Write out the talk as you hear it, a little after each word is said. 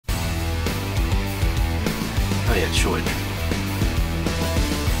jetzt schon.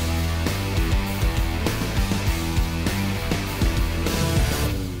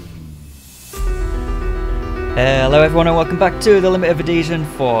 Hello everyone and welcome back to the Limit of Adhesion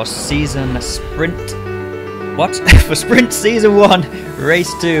for Season Sprint... What? For Sprint Season 1,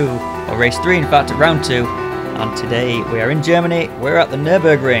 Race 2, or Race 3 in fact, Round 2. And today we are in Germany, we're at the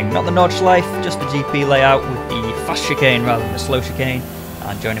Nürburgring, not the Nordschleife, just the GP layout with the fast chicane rather than the slow chicane.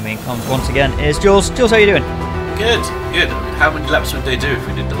 And joining me in comms once again is Jules. Jules, how are you doing? Good, good. How many laps would they do if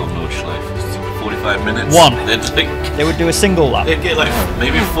we did the whole Nordschleife? 45 minutes? One. They would do a single lap. They'd get like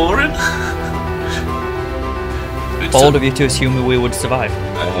maybe 4 in? Bold of you to assume we would survive.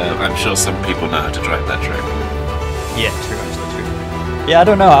 I'm sure some people know how to drive that track. Yeah, true, actually, true. Yeah, I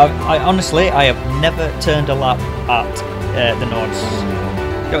don't know. I honestly, I have never turned a lap at the Nords.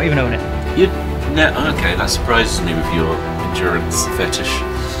 Don't even own it. Okay, that surprises me with your endurance fetish.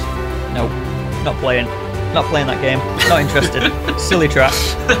 No, not playing. Not playing that game. Not interested. Silly track.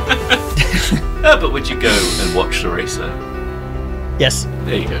 But would you go and watch the racer? Yes.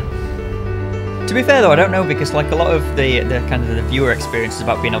 There you go. To be fair though, I don't know, because like a lot of the kind of the viewer experience is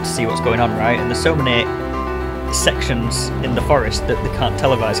about being able to see what's going on, right? And there's so many sections in the forest that they can't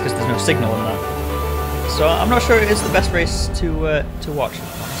televise because there's no signal in that. So I'm not sure it is the best race to watch.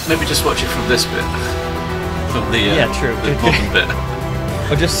 Maybe just watch it from this bit. From the true. The modern bit.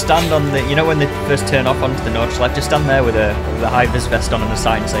 Or just stand on the, you know, when they first turn off onto the Nordschleife, just stand there with a high-vis vest on and a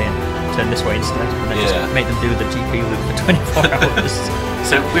sign saying turn this way instead, and then just make them do the GP loop for 24 hours.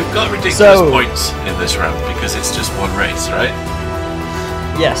 So we've got ridiculous points in this round because it's just one race, right?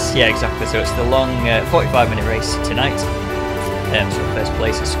 Yes, yeah, exactly. So it's the long 45-minute race tonight. So first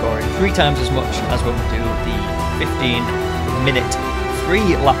place is scoring 3 times as much as when we do the 15-minute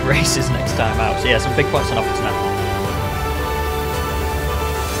 3-lap races next time out. So yeah, some big points on offer tonight.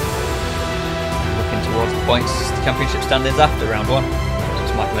 Looking towards the points, the championship standings after round 1.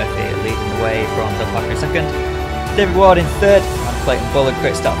 It's Mike Murphy leading the way from Del Parker in 2nd. David Ward in 3rd, and Clayton Bullard,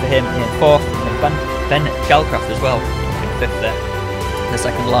 great start for him, in 4th, and Ben Shalcraft as well in 5th there. The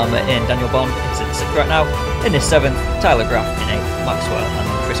second llama in Daniel Bond is in 6th right now. In his 7th, Tyler Graff in 8th, Maxwell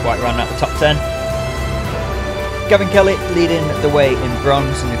and Chris White round out the top 10. Gavin Kelly leading the way in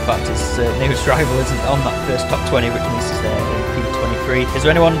bronze, and in fact his nearest rival isn't on that first top 20, which means he's there in P23. Is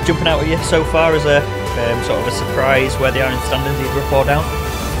there anyone jumping out at you so far as a sort of a surprise where they are in standings, either up or down?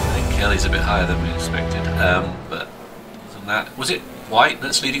 I think Kelly's a bit higher than we expected, but other than that, was it White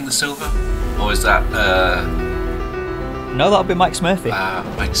that's leading the silver, or is that? No, that'll be Mike Murphy.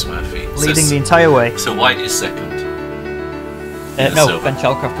 Mike Murphy leading the entire way. So White is 2nd. No, silver. Ben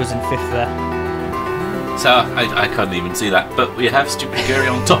Shalcraft was in 5th there. So I can't even see that, but we have Stupid Gary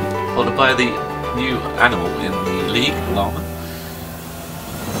on top, followed by the new animal in the league, llama.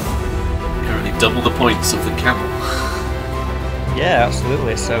 Currently double the points of the camel. Yeah,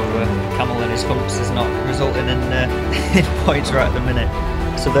 absolutely. So Camel and his humps is not resulting in points right at the minute.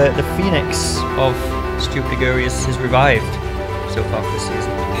 So the phoenix of Stupid Gary has revived so far this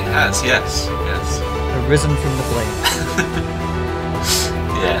season. It has, yes. Arisen from the flame.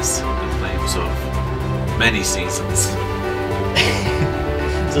 Yes, the flames of many seasons.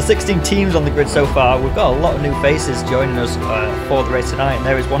 So 16 teams on the grid so far. We've got a lot of new faces joining us for the race tonight, and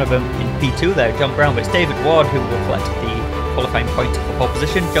there is one of them in P2 there, John Brown, but it's David Ward who will collect the qualifying point for pole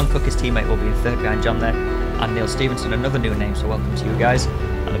position. John Cook, his teammate, will be in 3rd behind John there, and Neil Stevenson, another new name, so welcome to you guys.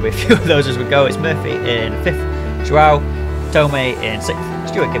 And there'll be a few of those as we go. It's Murphy in 5th, Joao Tomei in 6th,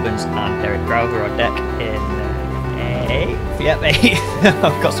 Stuart Gibbons and Derek Crowther on deck in 8th. Yep, 8th.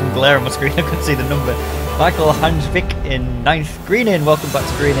 I've got some glare on my screen, I couldn't see the number. Michael Hansvik in 9th, Greenin, welcome back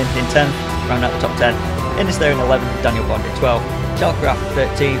to Greenin in 10th, round out the top 10. Innes there in 11th, Daniel Bond in 12th, Shalcraft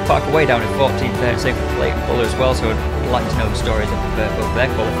 13th, Parker way down in 14th there, same for Clayton Buller as well, so I'd like to know the stories of both their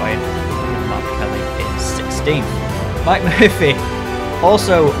qualifying. And Mark Kelly in 16th. Mike Murphy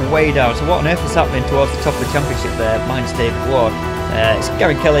also way down, so what on earth is happening towards the top of the championship there, minus David Ward. It's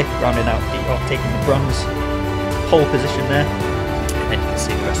Gary Kelly rounding out taking the bronze pole position there, and then you can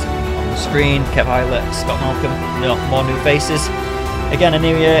see the rest of them on the screen. Kev Eilert, Scott Malcolm, more new faces. Again, a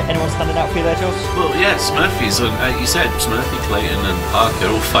new year. Anyone standing out for you there, Jules? Well, yeah, Smurfy's on. You said Smurfy, Clayton, and Parker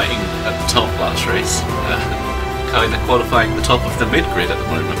all fighting at the top last race. Kind of qualifying the top of the mid grid at the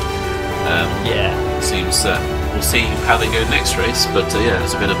moment. Seems we'll see how they go next race, but yeah,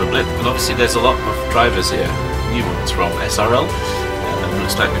 it's a bit of a blip. And obviously, there's a lot of drivers here, new ones from SRL.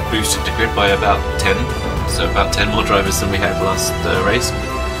 Looks like we've boosted the grid by about 10, so about 10 more drivers than we had last race.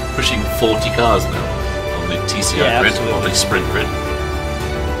 Pushing 40 cars now on the TCR grid, or the sprint grid.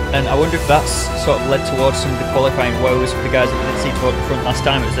 And I wonder if that's sort of led towards some of the qualifying woes for the guys that we didn't see towards the front last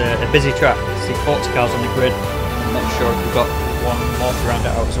time. It was a busy track. You see 40 cars on the grid, I'm not sure if we've got one more to round it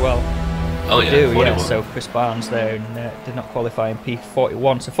out as well. Oh we yeah, do, 41. yeah. So Chris Barnes there did not qualify in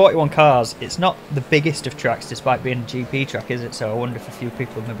P41. So 41 cars. It's not the biggest of tracks, despite being a GP track, is it? So I wonder if a few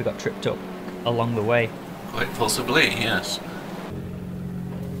people maybe got tripped up along the way. Quite possibly, yes.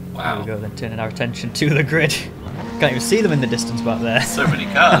 Wow. There we go, then turning our attention to the grid. Can't even see them in the distance back there. So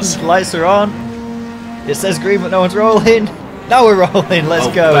many cars. Lights are on. It says green, but no one's rolling. Now we're rolling. Let's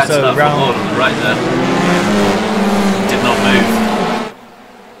go. That's So round. on the right there. Did not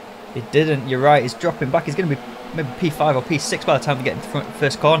move. It didn't. You're right. He's dropping back. He's going to be maybe P5 or P6 by the time we get into the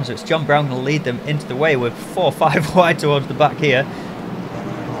first corner. So it's John Brown going to lead them into the way. We're 4 or 5 wide towards the back here.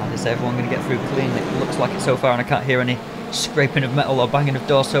 And is everyone going to get through clean? It looks like it so far, and I can't hear any scraping of metal or banging of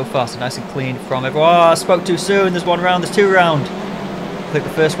doors so far. So nice and clean from everyone. Oh, I spoke too soon. There's one round. There's 2 round. I think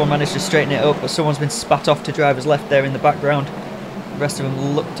the first one managed to straighten it up, but someone's been spat off to driver's left there in the background. The rest of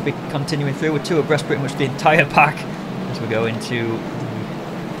them look to be continuing through with 2 abreast pretty much the entire pack as we go into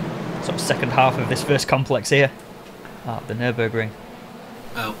the sort of second half of this first complex here at the Nürburgring.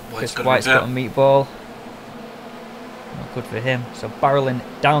 Well, Chris White's got a meatball. Not good for him. So barreling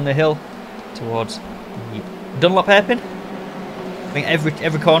down the hill towards the Dunlop hairpin. I think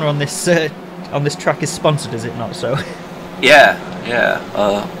every corner on this track is sponsored, is it not so? Yeah.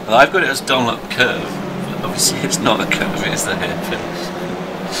 Well, I've got it as Dunlop curve, but obviously it's not a curve, it's the hairpin.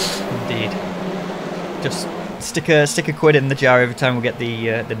 Indeed. Just stick a quid in the jar every time we get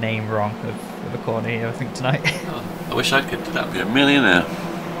the name wrong of a corner here, I think, tonight. Oh, I wish I could do that, be a millionaire.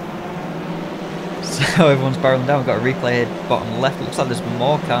 So everyone's barreling down. We've got a replay here, bottom left. It looks like there's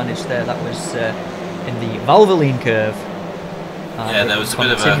more carnage there. That was in the Valvoline curve. Yeah, there was a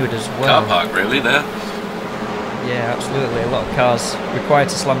bit of a car park really there. Yeah, absolutely. A lot of cars required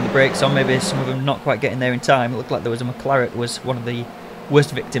to slam the brakes on. Maybe some of them not quite getting there in time. It looked like there was a McLaren was one of the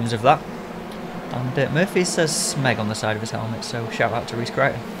worst victims of that. And Murphy says Smeg on the side of his helmet, so shout out to Rhys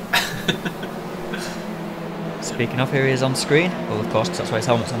Crichton. Speaking of, here he is on screen. Well, of course, 'cause that's why his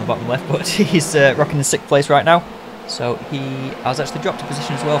helmet's on the bottom left, but he's rocking the 6th place right now. So he has actually dropped a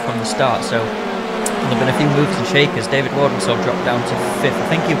position as well from the start, so there have been a few moves and shakers. David Ward sort of dropped down to 5th. I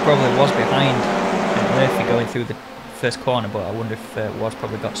think he probably was behind Murphy going through the first corner, but I wonder if Ward's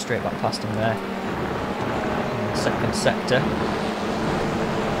probably got straight back past him there. In the second sector.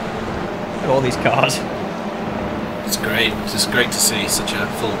 Look at all these cars. It's great. It's just great to see such a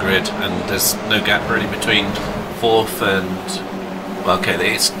full grid, and there's no gap really between 4th and... Well, okay,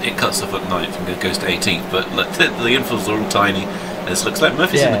 it cuts off at 9th and goes to 18th, but look, the infields are all tiny. It looks like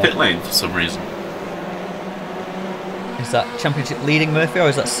Murphy's in the pit lane for some reason. Is that championship leading Murphy, or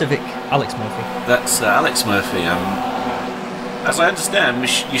is that Civic Alex Murphy? That's Alex Murphy. As I understand,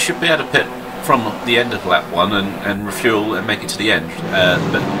 you should be able to pit from the end of lap 1 and refuel and make it to the end.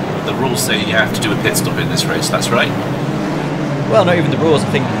 But the rules say you have to do a pit stop in this race, that's right? Well, not even the rules, I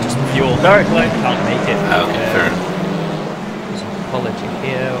think just the fuel. Directly, can't make it. Okay, fair enough. There's an apology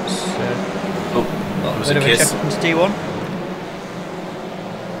here. It was bit a of kiss. a check from T1.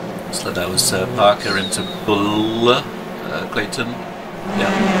 So that was Parker into Bull, Clayton.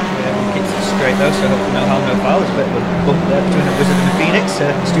 Yeah, keeps it straight though, so hopefully no harm, no foul. There's a bit of a bump there between a Wizard and a Phoenix.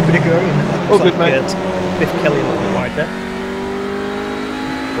 Stupid Iguri, and good, mate. Biff Kelly a little bit wide there.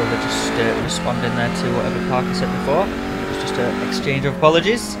 Well, they're just responding there to whatever Parker said before. It was just an exchange of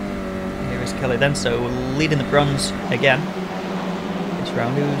apologies. Here is Kelly then, so leading the bronze again. This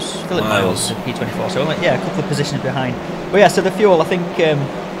round, who's Philip Miles, P24. So a couple of positions behind. But yeah, so the fuel, I think.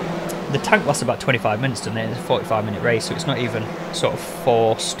 The tank lasts about 25 minutes, doesn't it? It's a 45-minute race, so it's not even sort of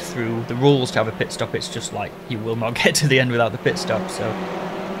forced through the rules to have a pit stop. It's just like you will not get to the end without the pit stop. So,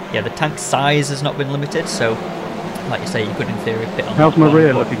 yeah, the tank size has not been limited. So, like you say, you could in theory pit on. How's my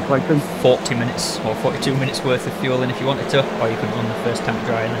rear looking, Clayton? 40 minutes or 42 minutes worth of fuel in if you wanted to, or you could run the first tank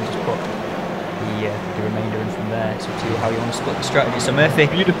dry and then just put the remainder in from there. It's up to you how you want to split the strategy. So Murphy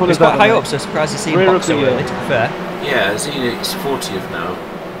is quite high up, so surprised to see him box so early. To be fair. Yeah, it's 40th now.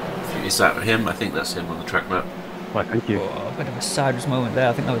 Is that him? I think that's him on the track map. Right, thank you. Oh, a bit of a sideways moment there.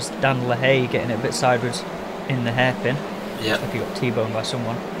 I think that was Dan LaHaye getting it a bit sideways in the hairpin. Yeah. Looks like he got T-boned by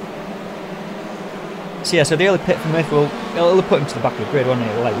someone. So yeah, so the early pit for Murphy will put him to the back of the grid, won't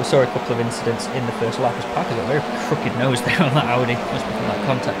it? Like we saw a couple of incidents in the first lap. His Parker's got a very crooked nose there on that Audi. Must be from that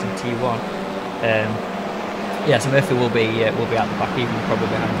contact in T1. Yeah, so Murphy will be at the back, even probably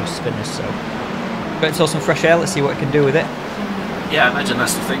behind those spinners. So, but it's also some fresh air. Let's see what he can do with it. Yeah, I imagine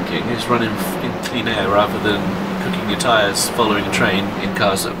that's the thinking, is running in clean air rather than cooking your tyres following a train in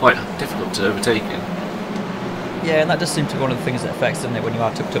cars that are quite difficult to overtake in. Yeah, and that does seem to be one of the things that affects, doesn't it, when you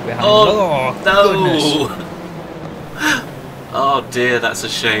are tucked up behind. Oh, no! Goodness. Oh dear, that's a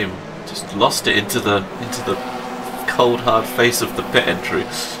shame. Just lost it into the cold hard face of the pit entry.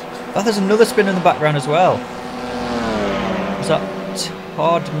 Oh, there's another spin in the background as well. Was that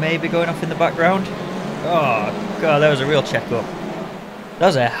Todd maybe going off in the background? Oh god, that was a real check up. That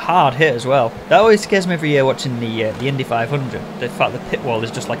was a hard hit as well. That always scares me every year watching the Indy 500. The fact the pit wall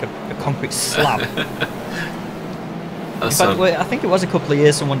is just like a concrete slab. In fact, I think it was a couple of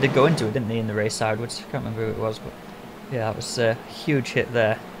years someone did go into it, didn't they, in the race sideways? I can't remember who it was, but yeah, that was a huge hit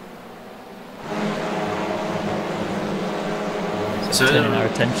there. So turning our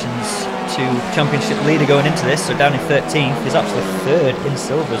attentions to championship leader going into this, so down in 13th, he's actually 3rd in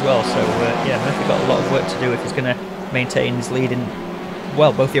silver as well, so yeah, Murphy got a lot of work to do if he's going to maintain his lead in,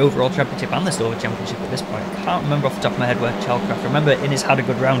 well, both the overall championship and the silver championship at this point. I can't remember off the top of my head where Chalcraft, I remember Innes had a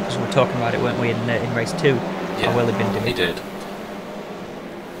good round because we were talking about it, weren't we, in race 2, how well he'd been doing. He did.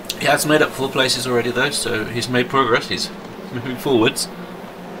 He has made up 4 places already though, so he's made progress, he's moving forwards. I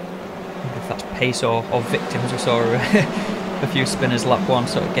wonder if that's pace or victims. We saw a few spinners lap 1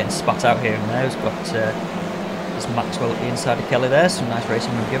 sort of getting spat out here and there. He's got there's Maxwell at the inside of Kelly there, some nice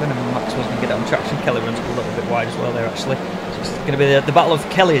racing been given, and Maxwell's going to get out on traction. Kelly runs a little bit wide as well there actually. So it's going to be the battle of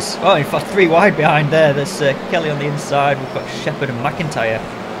Kellys. Oh, in fact 3 wide behind there. There's Kelly on the inside, we've got Shepherd and McIntyre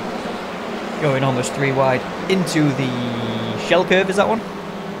going almost 3 wide into the shell curve, is that one?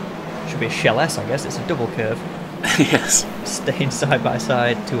 Should be a shell S, I guess. It's a double curve. Yes. Staying side by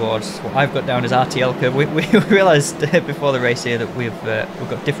side towards what I've got down as RTL curve. We realised before the race here that we've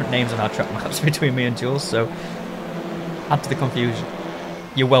got different names on our track maps between me and Jules, so add to the confusion.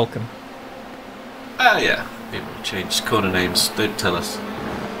 You're welcome. Yeah. People changed corner names. Don't tell us.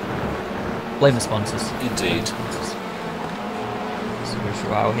 Blame the sponsors. Indeed. So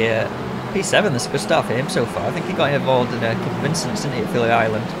Joao here. P7, that's a good start for him so far. I think he got involved in a couple of incidents, didn't he, at Philly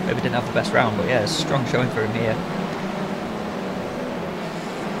Island? Maybe didn't have the best round, but yeah, it's a strong showing for him here.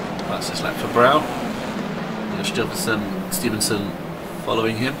 That's his lap for Brown. Stevenson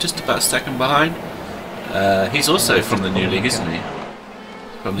following him, just about a second behind. He's also from the new league, isn't he?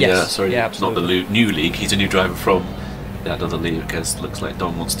 From the yes, sorry, yeah, not the new league. He's a new driver from that other league, because it looks like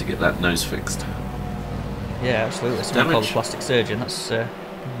Don wants to get that nose fixed. Yeah, absolutely. Someone called the plastic surgeon. That's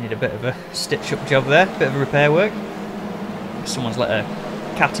need a bit of a stitch-up job there, bit of a repair work. Someone's let a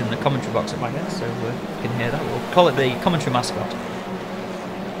cat in the commentary box at my guess, so you can hear that. We'll call it the commentary mascot.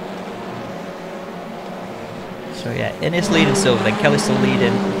 So yeah, Innes leading silver, then Kelly still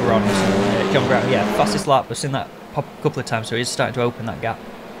leading bronze. John Brown, yeah, fastest lap. We've seen that pop a couple of times, so he's starting to open that gap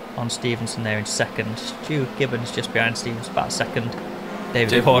on Stevenson there in second. Stu Gibbons just behind Stevenson, about a second.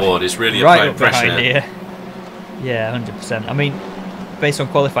 David Ward is really right up pressure behind here. Yeah, 100%. I mean, based on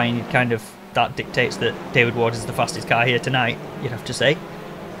qualifying, that dictates that David Ward is the fastest car here tonight, you'd have to say.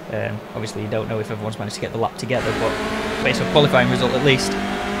 Obviously you don't know if everyone's managed to get the lap together, but based on qualifying result at least,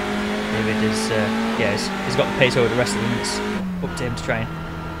 David is he's got the pace over the rest of them. It's up to him to try and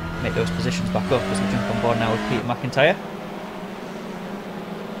make those positions back up as we jump on board now with Peter McIntyre.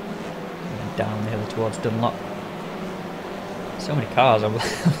 And down the hill towards Dunlop. So many cars, I'm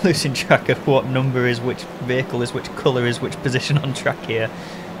losing track of what number is which vehicle is which colour is which position on track here.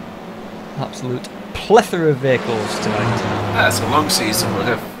 Absolute plethora of vehicles tonight. It's a long season, we'll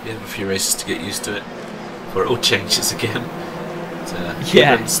have a few races to get used to it before it all changes again. But,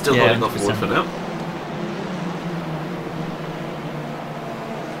 yeah, still holding off Ward for now.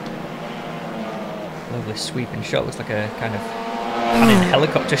 Lovely sweeping shot, looks like a kind of panning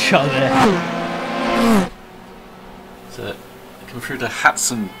helicopter shot there. So, come through the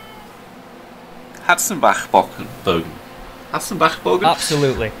Hatzenbach-Bogen.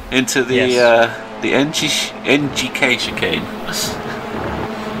 Absolutely. Into the the NGK chicane.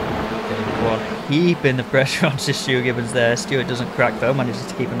 Heaping the pressure onto Stuart Gibbons there. Stuart doesn't crack though, manages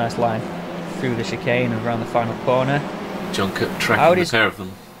to keep a nice line through the chicane and around the final corner. John kept tracking the pair of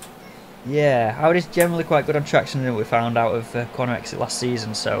them. Yeah, Audi's generally quite good on traction, and we found out of corner exit last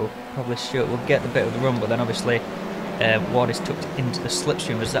season, so probably Stuart will get the bit of the run, but then obviously Ward is tucked into the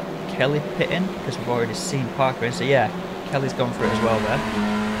slipstream. Was that Kelly pitting? Because we've already seen Parker in, so yeah, Kelly's gone for it as well there.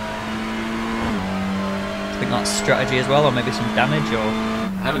 I think that's strategy as well, or maybe some damage, or...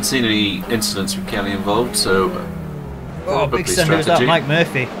 I haven't seen any incidents with Kelly involved, so big sender is that Mike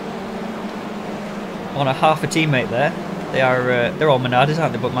Murphy on a half a teammate there. They're all Menardis,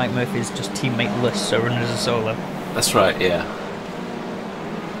 aren't they? But Mike Murphy is just teammate-less, so running as a solo. That's right, yeah.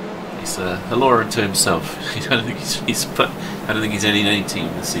 He's a law unto himself. I don't think he's in any team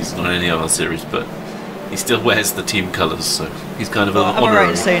this season or any other series, but he still wears the team colours, so he's kind of an honorary. Am I right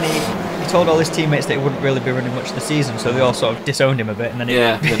in saying he told all his teammates that he wouldn't really be running much of the season, so they all sort of disowned him a bit, and then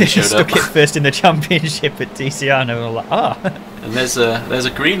he showed stuck up. it first in the championship at TCR, and they were like, And there's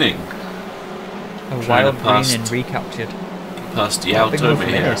a greening. A Trying wild to pass- green and recaptured. Past Big move Yalto from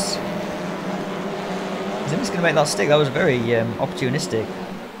here. Innes. Is Innes going to make that stick? That was very opportunistic.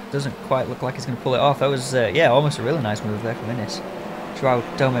 Doesn't quite look like he's going to pull it off. That was, yeah, almost a really nice move there from Innes. Joao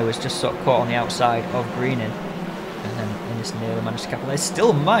Dome was just sort of caught on the outside of Greening. And then Innes nearly managed to capitalize.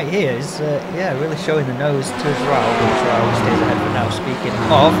 Still might here. He's, yeah, really showing the nose to Joao. But Joao stays ahead for now. Speaking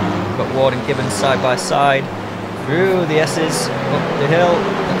of, we've got Ward and Gibbons side by side. Through the S's, up the hill.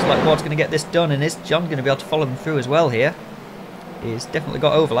 Looks like Ward's going to get this done. And is John going to be able to follow them through as well here? He's definitely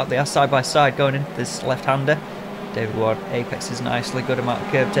got overlap. They are side by side going into this left-hander. David Ward apexes nicely. Good amount of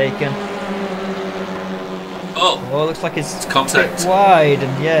curb taken. Oh, looks like it's contact. A bit wide.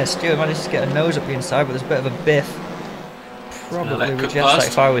 And yeah, Stuart manages to get a nose up the inside, but there's a bit of a biff. Probably rejects that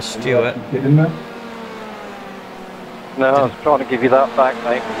if I was Stuart. No, I was trying to give you that back,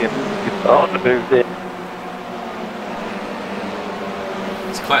 mate. You're starting to move in.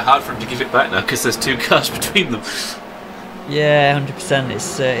 It's quite hard for him to give it back now because there's 2 cars between them. Yeah, 100%.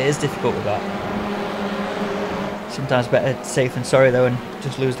 It is difficult with that. Sometimes better safe than sorry though, and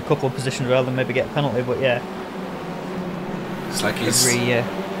just lose a couple of positions rather than maybe get a penalty. But yeah, it's like he's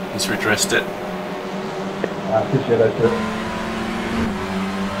redressed it. I appreciate that, sir.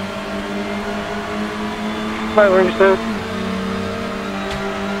 No worries, sir.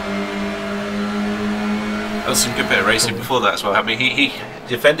 That was some good bit of racing before that as well. I mean, he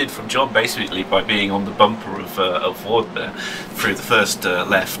defended from John basically by being on the bumper of Ward there through the first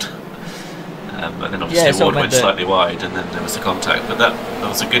left. And then obviously Ward went slightly wide and then there was the contact. But that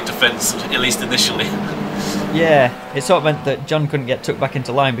was a good defence, at least initially. Yeah, it sort of meant that John couldn't get took back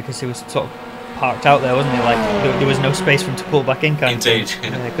into line because he was sort of parked out there, wasn't he? Like, there was no space for him to pull back in, kind of thing. Indeed,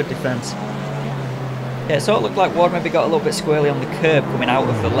 yeah. Yeah, good defence. Yeah, it sort of looked like Ward maybe got a little bit squirrely on the curb coming out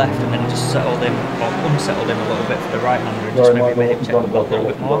of the left and then just settled him, or unsettled him a little bit for the right hander and just maybe made him check the block a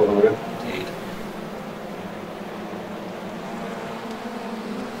little bit more. Indeed.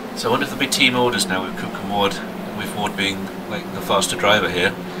 So I wonder if there'll be team orders now with Cook and Ward, with Ward being like the faster driver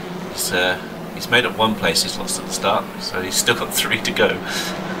here. He's made up 1 place he's lost at the start, so he's still got 3 to go.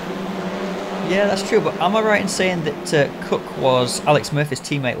 Yeah, that's true, but am I right in saying that Cook was Alex Murphy's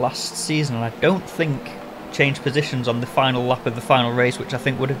teammate last season, and I don't think changed positions on the final lap of the final race, which I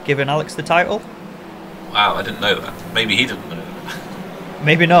think would have given Alex the title? Wow, I didn't know that. Maybe he didn't know that.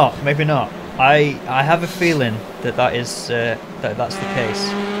 Maybe not, maybe not. I have a feeling that that's the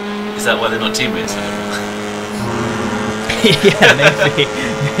case. Is that why they're not teammates anymore? Yeah, maybe.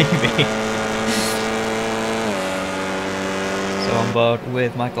 So on board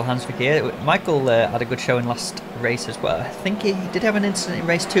with Michael Hansvik here. Michael had a good showing last race as well. I think he did have an incident in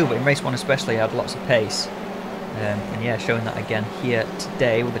race 2, but in race 1 especially he had lots of pace. And yeah, showing that again here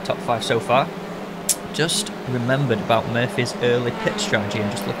today with the top 5 so far. Just remembered about Murphy's early pit strategy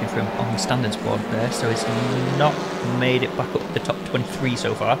and just looking for him on the standards board there. So he's not made it back up to the top 23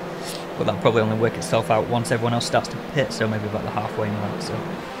 so far. But that'll probably only work itself out once everyone else starts to pit, so maybe about the halfway mark. So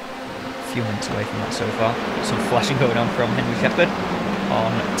a few minutes away from that so far. Some flashing going on from Henry Shepherd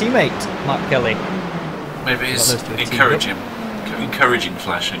on teammate Mark Kelly. Maybe he's encouraging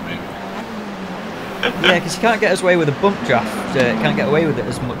flashing, maybe. Yeah, because you can't get away with a bump draft. Can't get away with it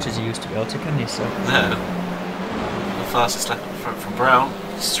as much as you used to be able to, can you? So no. The fastest lap from Brown,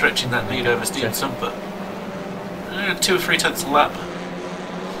 stretching that lead over Stevenson, but 2 or 3 tenths of a lap.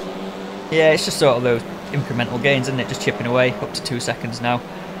 Yeah, it's just sort of those incremental gains, isn't it? Just chipping away up to 2 seconds now.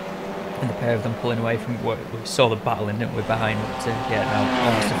 And the pair of them pulling away from what we saw the battle in, didn't we, behind yeah, now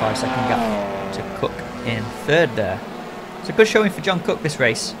almost a 5-second gap to Cook in 3rd there. It's a good showing for John Cook this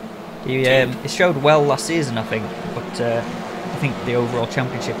race. He showed well last season, I think, but I think the overall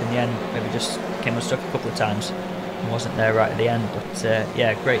championship in the end maybe just came unstuck a couple of times and wasn't there right at the end. But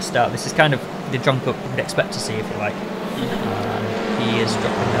yeah, great start. This is kind of the John Cook we'd expect to see, if you like. He is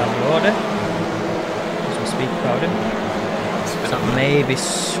dropping down the order as we speak about him. So maybe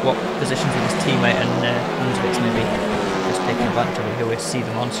swap positions with his teammate and Hansvik's maybe just taking advantage of it. Here we see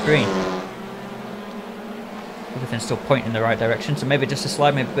them on screen. Everything's still pointing in the right direction, so maybe just a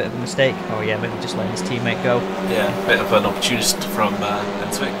slide, maybe a bit of a mistake. Oh yeah, maybe just letting his teammate go. Yeah, a bit of an opportunist from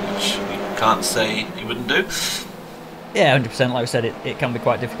Hansvik, which you can't say he wouldn't do. Yeah, 100%. Like we said, it can be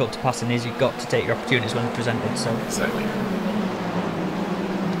quite difficult to pass in these. You've got to take your opportunities when presented. So exactly.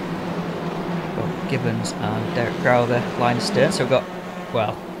 Got Gibbons and Derek Crowther line astern. So we've got,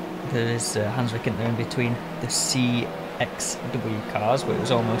 well, there is Hansvik in there in between the CXW cars, where it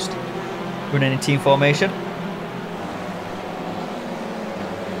was almost running in team formation.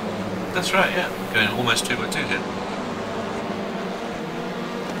 That's right, yeah. Going almost 2x2 here.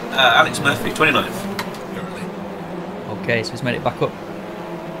 Alex Murphy, 29th, currently. Okay, so he's made it back up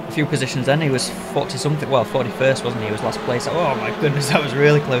a few positions then. He was 40 something, well 41st wasn't he? He was last place. Oh my goodness, that was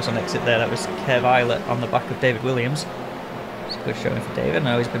really close on exit there. That was Kev Eilert on the back of David Williams. It's a good showing for David. I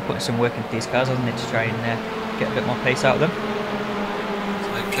know he's been putting some work into these cars, hasn't he, to try and get a bit more pace out of them.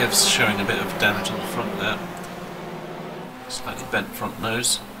 So Kev's showing a bit of damage on the front there. Slightly bent front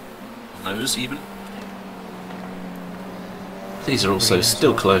nose. Nose even. These are also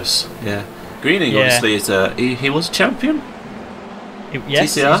still close. Yeah. Greening obviously is he was a champion.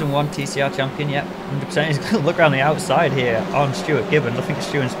 Yes, TCR? Season 1 TCR champion, yeah, 100%. He's going to look around the outside here on Stuart Gibbons. I think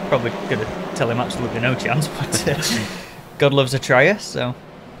Stuart's probably going to tell him absolutely no chance, but God loves a trier, so...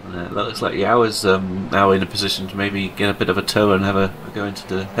 that looks like Yao now in a position to maybe get a bit of a toe and have a go into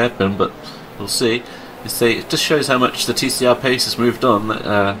the hairpin, but we'll see. It just shows how much the TCR pace has moved on.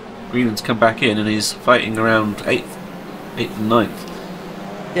 That Greenland's come back in and he's fighting around 8th and 9th.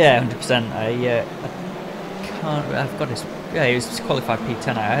 Yeah, 100%. I can't... I've got his... Yeah, he was qualified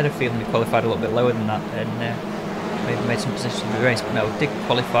P10. I had a feeling he qualified a little bit lower than that and maybe made some positions in the race, but no, did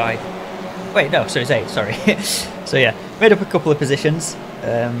qualify... Wait, no, so it's 8, sorry. So yeah, made up a couple of positions,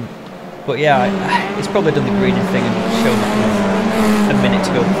 but yeah, he's probably done the greening thing and shown a minute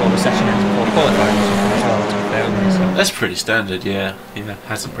to go before the session ends, before qualifying or something as well, to be fair, isn't it? So. That's pretty standard, yeah,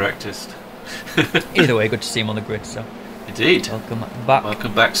 hasn't practiced. Either way, good to see him on the grid, so... Indeed.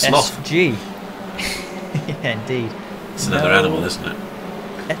 Welcome back, Sloth. SG. Yeah, indeed. It's another animal, isn't it?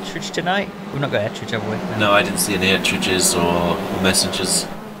 Ettridge tonight? We've not got Ettridge, have we? No, I didn't see any Ettridges or messengers.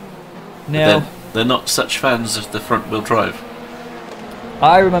 No. They're not such fans of the front wheel drive.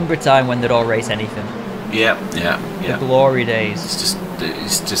 I remember a time when they'd all race anything. Yeah. The glory days.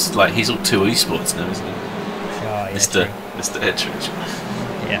 It's just like he's all too esports now, isn't he? Oh, yeah, Mr. Ettridge.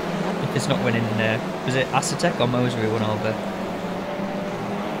 Yeah. If it's not winning, was it Acetec or Moser who won all the...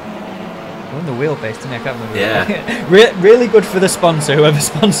 Won the wheelbase, didn't he? I can't remember. Yeah. Really good for the sponsor, whoever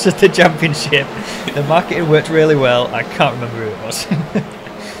sponsored the championship. The marketing worked really well. I can't remember who it was.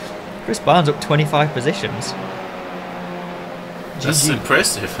 Chris Barnes up 25 positions. That's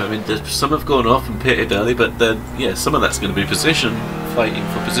impressive. I mean, some have gone off and pitted early, but then, yeah, some of that's going to be position, fighting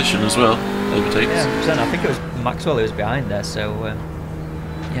for position as well. Overtakes. Yeah, 100%. I think it was Maxwell who was behind there, so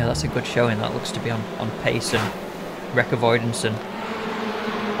yeah, that's a good showing. That looks to be on pace and wreck avoidance and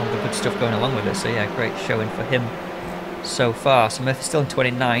all the good stuff going along with it. So yeah, great showing for him so far. So Murphy's still in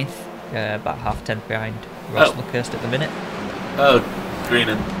 29th, about half 10th behind Ross Luckhurst at the minute. Oh,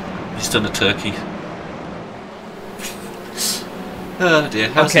 Greenan, he's done a turkey. Oh dear,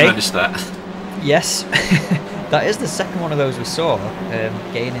 how's he managed that? Yes, that is the second one of those we saw,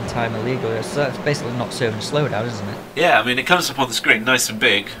 gaining time illegally. So that's basically not serving a slowdown, isn't it? Yeah, I mean, it comes up on the screen nice and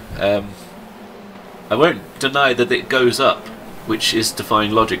big. I won't deny that it goes up, which is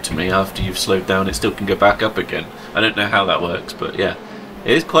defying logic to me. After you've slowed down, it still can go back up again. I don't know how that works, but yeah,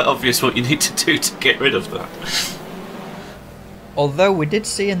 it is quite obvious what you need to do to get rid of that. Although we did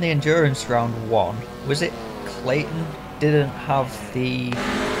see in the endurance round 1, was it Clayton didn't have the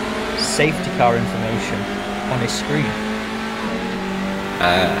safety car information on his screen?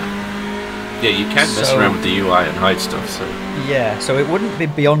 Yeah, you can mess around with the UI and hide stuff, so... Yeah, so it wouldn't be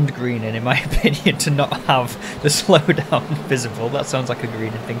beyond greening, in my opinion, to not have the slowdown visible. That sounds like a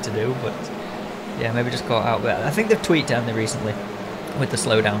greening thing to do, but... Yeah, maybe just caught out there. I think they've tweaked down there recently with the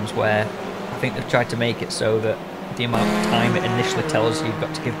slowdowns, where I think they've tried to make it so that the amount of time it initially tells you you've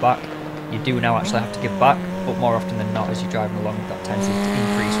got to give back, you do now actually have to give back, but more often than not, as you're driving along, that tends to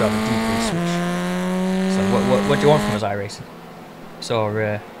increase rather than decrease. So what do you want from us, iRacing? Saw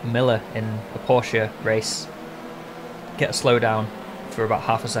Miller in a Porsche race get a slowdown for about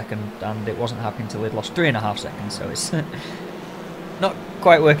half a second, and it wasn't happening until he'd lost 3.5 seconds, so it's not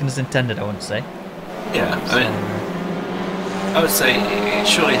quite working as intended, I wouldn't say. Yeah, I would say it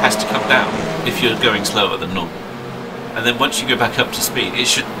surely has to come down if you're going slower than normal. And then once you go back up to speed, it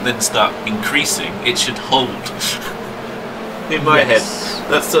should then start increasing. It should hold. In my head.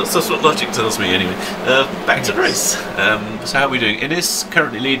 That's what logic tells me anyway. Back to the race. So how are we doing? Ines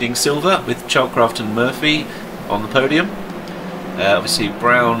currently leading silver with Chalcraft and Murphy on the podium. Obviously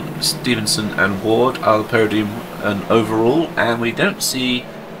Brown, Stevenson and Ward are the podium and overall, and we don't see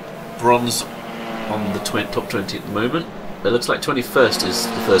bronze on the top 20 at the moment. But it looks like 21st is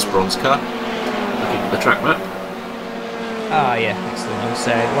the first bronze car. Looking at the track map. Ah, yeah, excellent. I would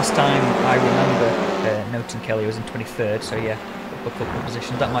say last time I remember, Noten Kelly was in 23rd, so yeah, up a couple of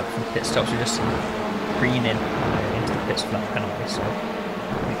positions. That might be from pit stops. We've just seen greening into the pits for that penalty, so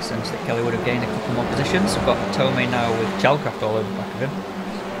it makes sense that Kelly would have gained a couple more positions. We've got Tomei now with Chalcraft all over the back of him.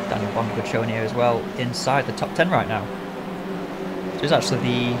 Daniel Bond good showing here as well, inside the top 10 right now. So he's actually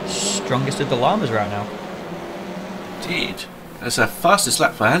the strongest of the Llamas right now. Indeed. That's our fastest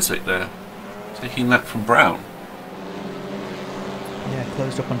lap for Hanswick there. Taking lap from Brown. Yeah,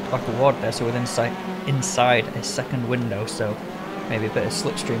 closed up on the back of Ward there, so within sight, inside a second window, so maybe a bit of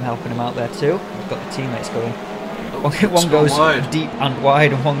slipstream helping him out there too. We've got the teammates going. One goes deep and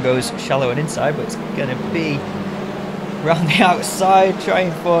wide and one goes shallow and inside, but it's going to be around the outside,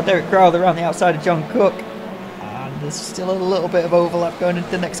 trying for Derek Crowther around the outside of John Cook. And there's still a little bit of overlap going into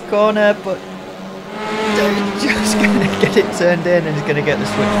the next corner, but Derek's just going to get it turned in and he's going to get the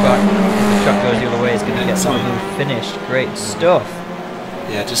switch back. If the truck goes the other way, he's going to get that move finished. Great stuff.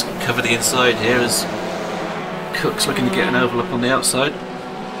 Yeah, just cover the inside here as Cook's looking to get an overlap on the outside.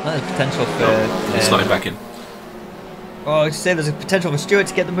 There's potential for... he's sliding back in. Oh, I'd say there's a potential for Stewart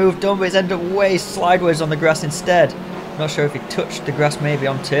to get the move done, but he's ended up way sideways on the grass instead. Not sure if he touched the grass maybe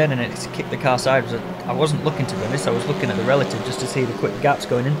on turn and it's kicked the car sideways. I wasn't looking, to be honest. I was looking at the relative just to see the quick gaps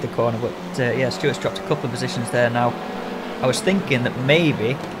going into the corner. But yeah, Stewart's dropped a couple of positions there now. I was thinking that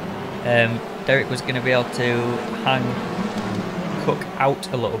maybe Derek was going to be able to hang Cook out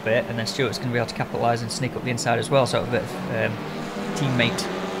a little bit, and then Stewart's going to be able to capitalise and sneak up the inside as well. So a bit of teammate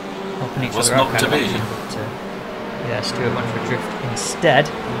helping each other out. Not to be. Yeah, Stewart went for a drift instead.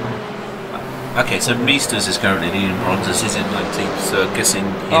 Okay, so Meesters is currently leading bronzes. He's in 19th, so guessing.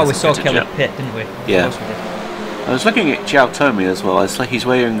 We saw Kelly pit, didn't we? Yeah. Of course we did. I was looking at Xiao Tomi as well. It's like he's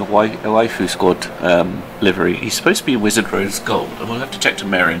wearing a Waifu Squad livery. He's supposed to be Wizard Rose Gold, and we'll have to check to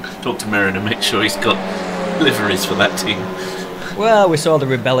Merrin, talk to Merrin, and make sure he's got liveries for that team. Well, we saw the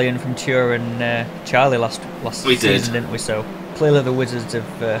rebellion from Tua and Charlie last season, didn't we? So clearly the Wizards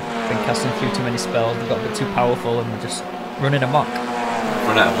have been casting through too many spells. They've got a bit too powerful and they're just running amok.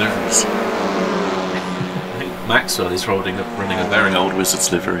 Run out of liveries. I think Maxwell is running a very old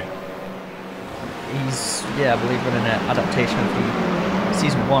Wizards livery. He's, I believe, running an adaptation of the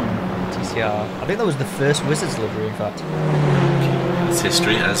Season 1 TCR. I think that was the first Wizards livery, in fact. It's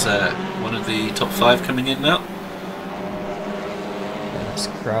history as one of the top 5 coming in now. That's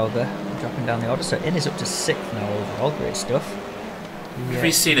Crowther dropping down the order. So In is up to 6th now overall. Great stuff. Have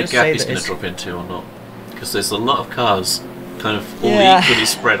you seen a gap he's going to drop into or not? Because there's a lot of cars kind of all equally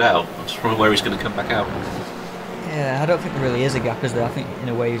spread out from where he's going to come back out. Yeah, I don't think there really is a gap, is there? I think in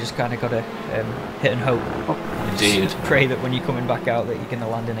a way you just kind of got to hit and hope. Indeed. Just pray that when you're coming back out that you're going to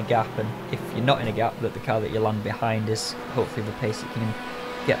land in a gap, and if you're not in a gap, that the car that you land behind is hopefully the pace that you can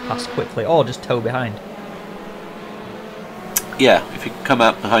get past quickly, or just tow behind. Yeah, if you come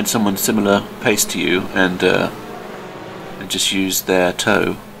out behind someone similar pace to you and just use their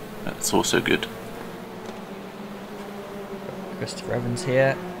tow, that's also good. Christopher Evans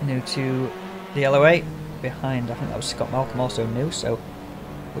here, new to the LOA. Behind, I think that was Scott Malcolm, also new, so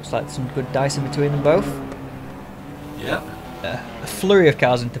looks like some good dice in between them both. Yeah. A flurry of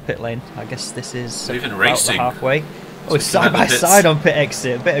cars into pit lane. I guess this is even about racing. Halfway. Oh, it's side by side on pit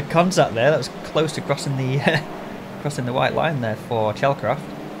exit. A bit of contact there. That was close to crossing the crossing the white line there for Chelcraft.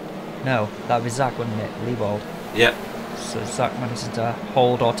 No, that would be Zach, wouldn't it? Liebold. Yeah. So Zach manages to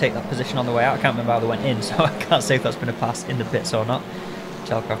hold or take that position on the way out. I can't remember how they went in, so I can't say if that's been a pass in the pits or not.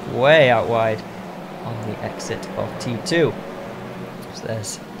 Chelcraft way out wide on the exit of T2. So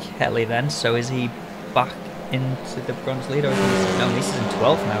there's Kelly then. So is he back into the bronze lead, or is he? No, he's in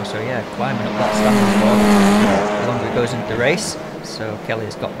 12th now, so yeah, climbing up that standing board the longer it goes into the race. So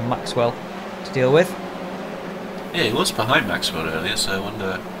Kelly's got Maxwell to deal with. Yeah, he was behind Maxwell earlier, so I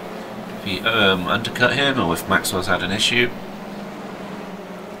wonder if he undercut him or if Maxwell's had an issue.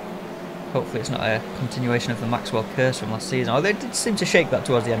 Hopefully it's not a continuation of the Maxwell curse from last season. Oh, they did seem to shake that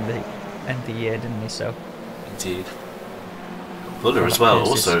towards the end of the year, didn't they? So indeed. Buller as well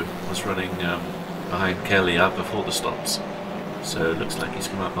also was running behind Kelly out before the stops, so it looks like he's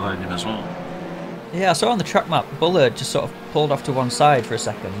come up behind him as well. Yeah, I saw on the track map Buller just sort of pulled off to one side for a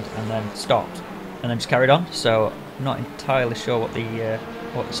second and then stopped and then just carried on, so I'm not entirely sure what the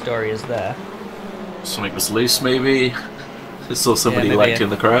story is there. Something was loose maybe. I saw somebody in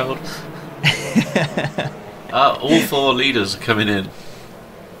the crowd. All 4 leaders are coming in.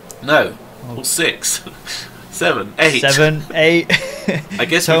 No, all 6. 7, 8. 7, 8. I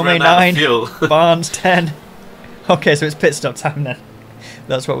guess Tomei we ran 9, out of fuel. Barnes 10. Okay, so it's pit stop time then.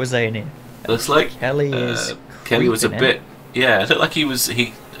 That's what we're saying here. Looks like Kelly is. Kelly was a bit. Yeah, it looked like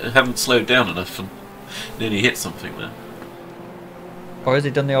he hadn't slowed down enough and nearly hit something there. Or has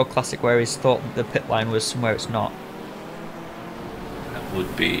he done the old classic where he's thought the pit line was somewhere it's not? That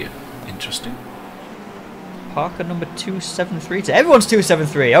would be interesting. Parker number 273. Everyone's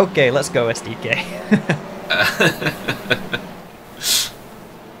 273. Okay, let's go, SDK.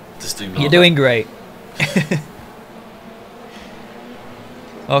 You're doing great.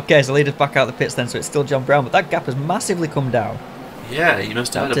 Okay, so leaders back out the pits then, so it's still John Brown, but that gap has massively come down. Yeah, he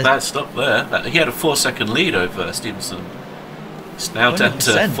must have had a bad stop there. He had a 4-second lead over Stevenson. It's now down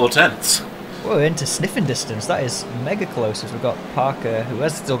to 4/10. We're into sniffing distance. That is mega close as we've got Parker, who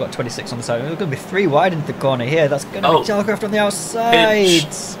has still got 26 on the side. We're going to be 3 wide into the corner here. That's going to be Chalcraft on the outside.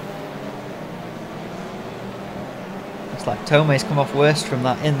 Looks like Tomei's come off worst from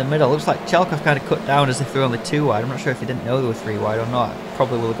that in the middle. Looks like Chalcraft kind of cut down as if they were only 2 wide. I'm not sure if he didn't know they were 3 wide or not.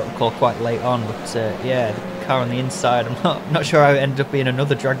 Probably will have got the call quite late on, but yeah, the car on the inside. I'm not sure how it ended up being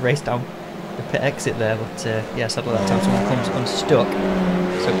another drag race down the pit exit there, but yeah, sadly that time someone comes unstuck.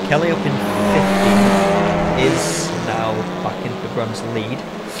 So Kelly up in 50 is now back into the bronze lead.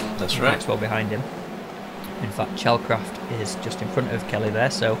 That's right. Maxwell behind him. In fact, Chalcraft is just in front of Kelly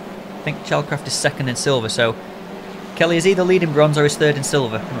there, so I think Chalcraft is 2nd in silver, so Kelly is either leading bronze or is 3rd in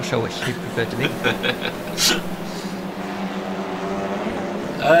silver. I'm not sure which he'd prefer to be.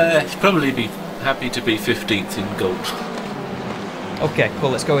 He'd probably be happy to be 15th in gold. Okay, cool,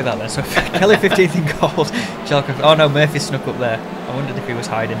 let's go with that then. So Kelly 15th in gold, Chalcraft. Oh no, Murphy snuck up there. I wondered if he was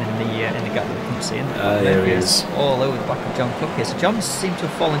hiding in the gap that we couldn't see him. There he is. All over the back of John Cook here. So John seemed to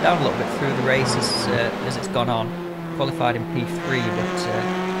have fallen down a little bit through the race as it's gone on. Qualified in P3, but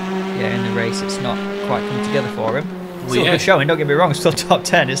yeah, in the race it's not quite coming together for him. Still a good showing, don't get me wrong, still top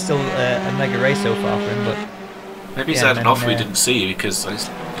 10. It's still a mega race so far for him, but maybe he's had an off we didn't see, because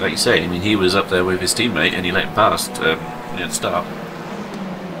like you say, I mean, he was up there with his teammate and he let him past at start.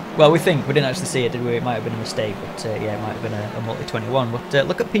 Well, we didn't actually see it, did we? It might have been a mistake, but yeah, it might have been a multi-21. But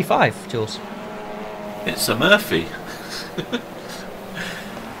look at P5, Jules. It's a Murphy.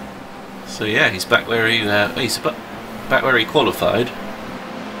 So yeah, he's back where back where he qualified.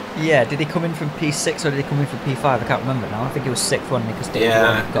 Yeah, did he come in from P6 or did he come in from P5? I can't remember now. I think he was 6th one because David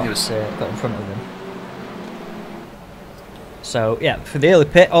got in front of him. So yeah, for the early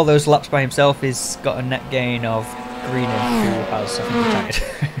pit, all those laps by himself, he's got a net gain of Greener, who has, I think, retired.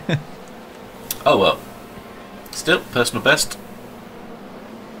 Oh well. Still, personal best.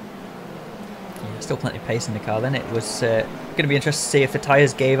 Yeah, still plenty of pace in the car then. It was going to be interesting to see if the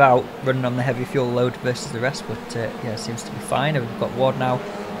tyres gave out running on the heavy fuel load versus the rest, but yeah, it seems to be fine. We've got Ward now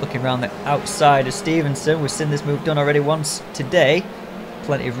looking around the outside of Stevenson. We've seen this move done already once today.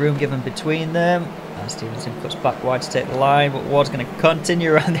 Plenty of room given between them. Stevenson cuts back wide to take the line, but Ward's going to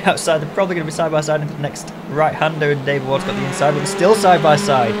continue around the outside. They're probably going to be side by side into the next right-hander, and David Ward's got the inside, but they're still side by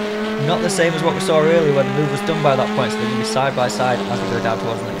side. Not the same as what we saw earlier when the move was done by that point, so they're going to be side by side as we go down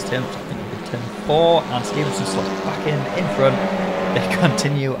towards the next turn, which I think will be turn 4, and Stevenson slots back in front. They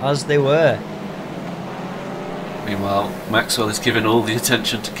continue as they were. Meanwhile, Maxwell is giving all the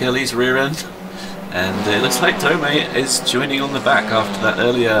attention to Kelly's rear end. And it looks like Tomei is joining on the back after that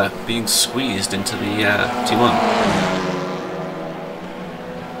earlier being squeezed into the T1.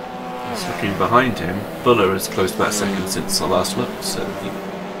 He's looking behind him. Buller has closed about 2nd since the last look, so he's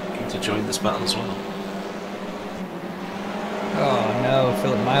keen to join this battle as well. Oh no,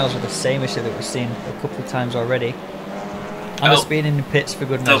 Philip Miles with the same issue that we've seen a couple of times already. And it's been in the pits for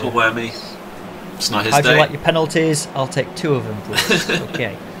good measure. Double whammy. It's not his How day. do you like your penalties? I'll take 2 of them, please.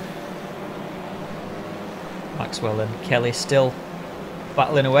 Okay. Maxwell and Kelly still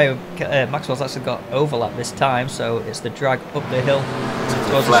battling away. Maxwell's actually got overlap this time, so it's the drag up the hill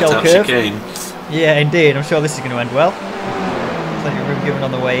towards the shell curve. Chicane. Yeah, indeed. I'm sure this is going to end well. Plenty of room given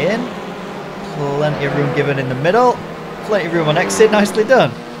on the way in. Plenty of room given in the middle. Plenty of room on exit. Nicely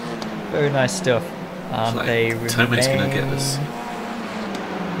done. Very nice stuff. And like they Tomei's going to get this.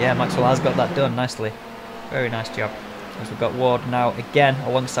 Yeah, Maxwell has got that done nicely. Very nice job. As we've got Ward now again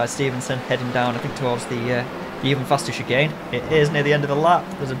alongside Stevenson heading down, I think, towards the even faster chicane. It is near the end of the lap.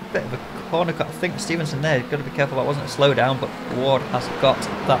 There's a bit of a corner cut. I think Stevenson there, got to be careful that wasn't a slowdown, but Ward has got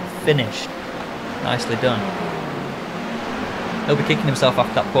that finished. Nicely done. He'll be kicking himself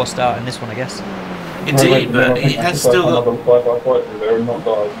after that poor start in this one, I guess. Indeed, but he has still got... Quite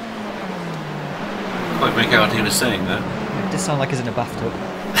make out what he was saying there. It did sound like he's in a bathtub.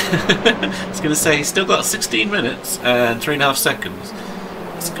 I was going to say, he's still got 16 minutes and 3.5 seconds.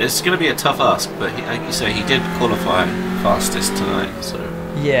 It's going to be a tough ask, but like you say, he did qualify fastest tonight, so...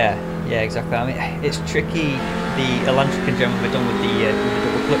 Yeah, exactly. I mean, it's tricky. The electric in general we're done with the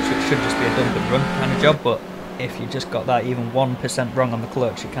double clutch, which should just be a done but run kind of job, but if you just got that even 1% wrong on the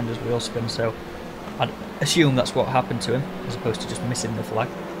clutch, it can just wheel spin, so I'd assume that's what happened to him, as opposed to just missing the flag.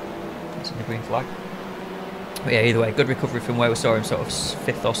 Missing the green flag. But yeah, either way, good recovery from where we saw him sort of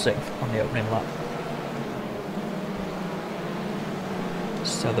 5th or 6th on the opening lap.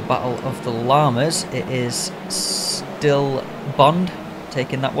 So the Battle of the Llamas, it is still Bond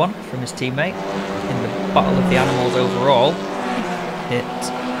taking that one from his teammate. In the Battle of the Animals overall, it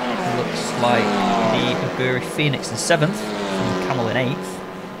looks like the Aguri Phoenix in 7th from camel in 8th.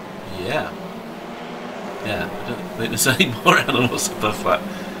 Yeah. Yeah, I don't think there's any more animals above that.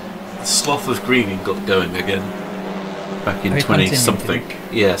 The sloth of Greening got going again. Back in Oh, he 20 continued, something. did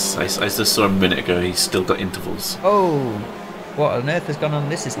Yes, I just saw him a minute ago. He's still got intervals. Oh, what on earth has gone on?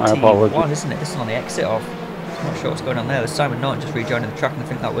 This is My T1, apologies. isn't it? This is on the exit of. I'm not sure what's going on there. There's Simon Norton just rejoining the track, and I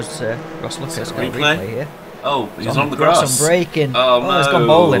think that was Ross Lucas. Got a replay? replay here. Oh, he's It's on the grass. On braking. Oh, no. It's gone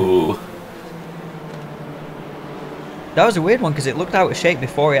bowling. That was a weird one because it looked out of shape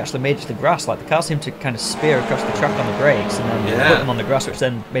before he actually made it to the grass. Like the car seemed to kind of spear across the track on the brakes and then put them on the grass, which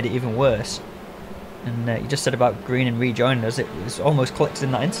then made it even worse. And you just said about Green and rejoining us. It was almost collected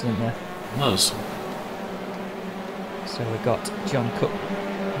in that incident there. It was. So we got John Cook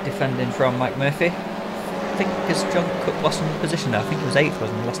defending from Mike Murphy. I think because John Cook lost in position there. I think it was 8th,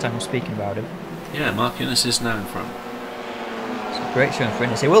 wasn't he, last time we were speaking about him. Yeah, Mark Innes is now in front. So great showing for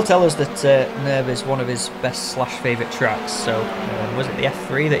Innes. He will tell us that Nürburgring is one of his best / favourite tracks. So was it the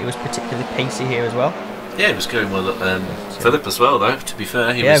F3 that he was particularly pacey here as well? Yeah, he was going well at Philip as well, though, to be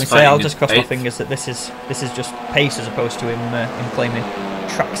fair. He I was would say I'll just cross my 8th. fingers that this is just pace as opposed to him claiming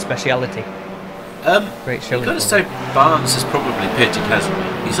track speciality. Great showing. You've got to for say, him. Barnes has probably pitted, hasn't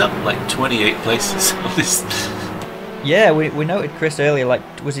he? He's up like 28 places on this. Yeah, we noted Chris earlier, like,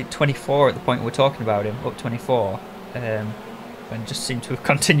 was it 24 at the point we were talking about him, up 24, and just seemed to have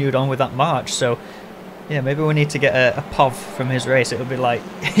continued on with that march, so, yeah, maybe we need to get a POV from his race. It'll be like,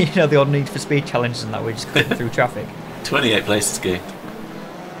 the old Need for Speed challenges and that, we're just cutting through traffic. 28 places gained.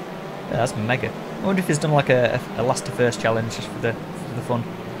 Yeah, that's mega. I wonder if he's done like a last to first challenge just for the fun.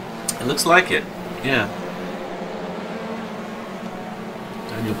 It looks like it, yeah.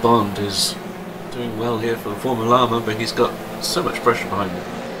 Daniel Bond is doing well here for the former Llama, but he's got so much pressure behind him.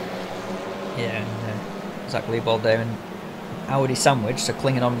 Yeah, and Zach Liebold there in Audi sandwich, so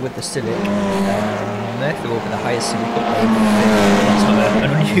clinging on with the Civic. Murphy will be the highest Civic up there. That's not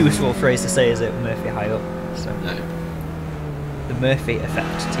an unusual phrase to say, is it? Murphy high up. So No. the Murphy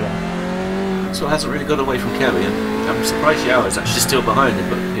effect, TM. So it hasn't really got away from Kelly, and I'm surprised Yao is actually still behind him,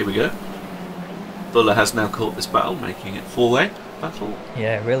 but here we go. Buller has now caught this battle, making it 4-way battle.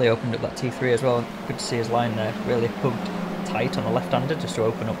 Yeah, really opened up that T3 as well. Good to see his line there. Really hugged tight on the left-hander just to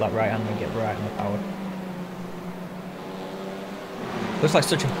open up that right-hander and get right on the power. Looks like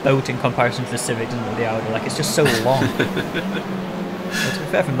such a boat in comparison to the Civic, doesn't it, the Audi? Like, it's just so long. Well, to be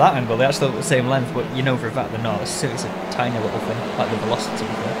fair, from that angle, they actually look the same length, but you know for a fact they're not. The Civic's a tiny little thing, like the Velocity, to be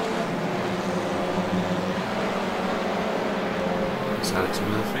fair. It's Alex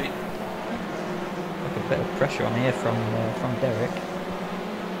Murphy. Like a bit of pressure on here from Derek.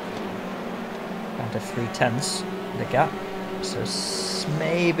 Down to 3/10 the gap. So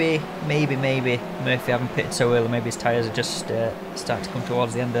maybe Murphy having pitted so early, maybe his tyres are just starting to come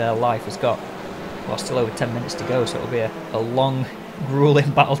towards the end of their life. He's got, well, still over 10 minutes to go, so it'll be a long,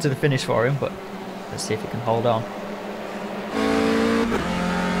 grueling battle to the finish for him, but let's see if he can hold on.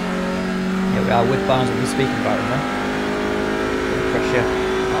 Here we are with Barnes, we'll be speaking about him then. Pressure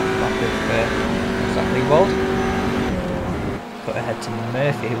on the back of Zach Liebold. Put ahead to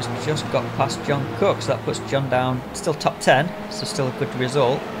Murphy, who's just got past John Cook, so that puts John down, still top 10, so still a good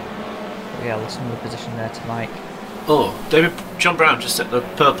result. But yeah, lost another position there to Mike. Oh, John Brown just set the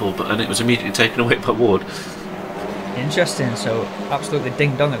purple, and it was immediately taken away by Ward. Interesting, so absolutely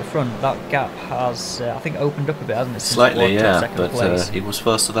ding dong at the front. That gap has, I think, opened up a bit, hasn't it? Since Slightly, Ward took yeah, second but place. he was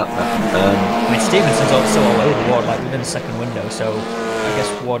first to that. I mean, Stevenson's still all over Ward, like within a second window, so I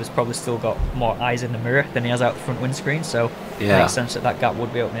guess Ward has probably still got more eyes in the mirror than he has out the front windscreen, so it Yeah. makes sense that gap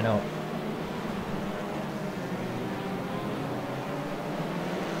would be opening up.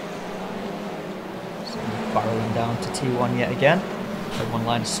 So barreling down to T1 yet again. So one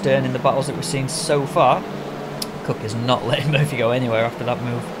line stern in the battles that we've seen so far. Cook is not letting Murphy go anywhere after that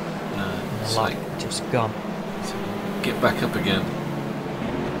move. It's The light like, just gone. get back up again.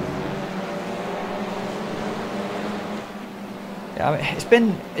 Yeah, I mean,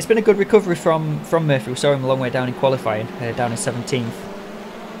 it's been a good recovery from Murphy. We saw him a long way down in qualifying, down in 17th.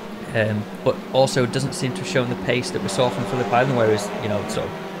 But also doesn't seem to have shown the pace that we saw from Phillip Island, where he's, sort of,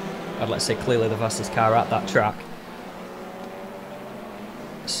 I'd like to say clearly the fastest car at that track.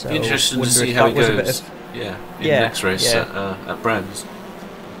 So Be interesting to wonder see if how that he was a goes. bit of- Yeah, in Yeah, the next race yeah. at Brands.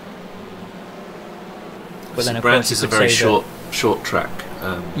 But then, of Brands course, is you a could very say short track.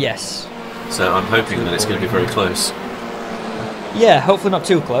 yes. So I'm hoping that it's going to be very close. Yeah, hopefully not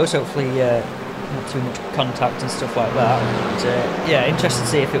too close. Hopefully not too much contact and stuff like that. And, yeah, interested to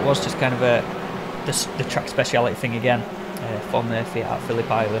see if it was just kind of the track speciality thing again for Murphy at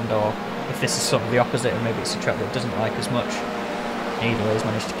Phillip Island, or if this is sort of the opposite and maybe it's a track that doesn't like as much. Either way, he's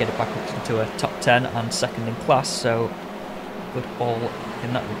managed to get it back up into a top 10 and second in class, so good haul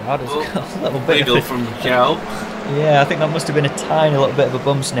in that regard. It's Oh, got a little bit wiggle of from Zhao. yeah, I think that must have been a tiny little bit of a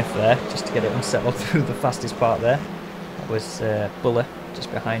bum sniff there, just to get it unsettled through the fastest part there. That was Buller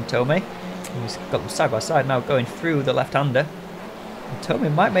just behind Tomei. He's got them side by side now, going through the left-hander. And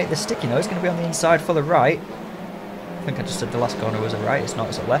Tomei might make the stick, you know. He's going to be on the inside for the right. I think I just said the last corner was a right, it's not,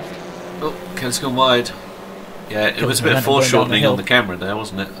 it's a left. Oh, Kelly's gone wide. Yeah, it was a bit of foreshortening on the camera there,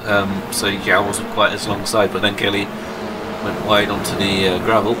 wasn't it? So Zhao wasn't quite as long side, but then Kelly went wide onto the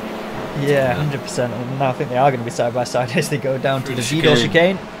gravel. Yeah, 100%. And now I think they are going to be side by side as they go down to the Vidal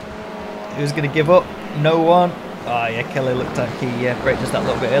chicane. Who's going to give up? No one. Oh yeah, Kelly looked like he braked just that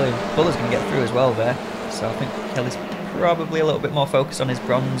little bit earlier. Buller's going to get through as well there. So I think Kelly's probably a little bit more focused on his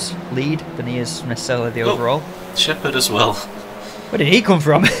bronze lead than he is necessarily the overall. Shepherd as well. Where did he come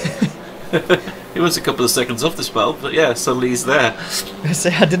from? He was a couple of seconds off the spell, but yeah, suddenly he's there.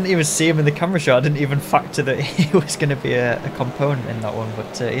 I didn't even see him in the camera shot. I didn't even factor that he was going to be a component in that one.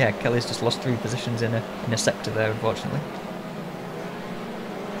 But yeah, Kelly's just lost 3 positions in a sector there, unfortunately.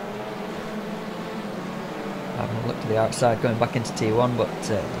 Having a look to the outside, going back into T1, but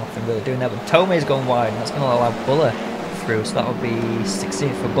nothing really doing there. But Tomei's gone wide, and that's going to allow Buller through. So that will be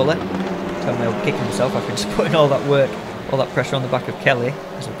 16th for Buller. Tomei will kick himself after just putting all that work, all that pressure on the back of Kelly,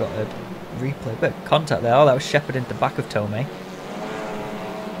 as we've got a replay, bit of contact there. Oh, that was Shepherd into the back of Tomei.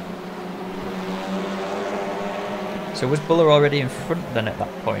 So was Buller already in front then at that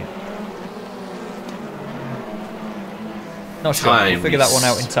point? Not sure. We'll figure that one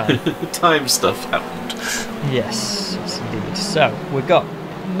out in time. Time stuff happened. Yes, yes indeed. So we've got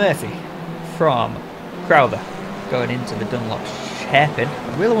Murphy from Crowther going into the Dunlop hairpin.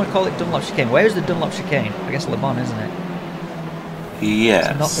 I really want to call it Dunlop chicane. Where is the Dunlop chicane? I guess Le Mans, isn't it? Yes.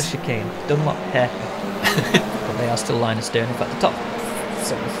 It's not the chicane. Dunlop hairpin. But they are still line astern. In fact, the top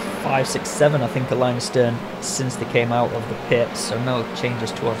 5, 6, 7 I think are line astern since they came out of the pits, so no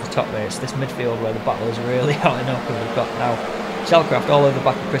changes towards the top there. It's this midfield where the battle is really hot enough, because we've got now Shellcraft all over the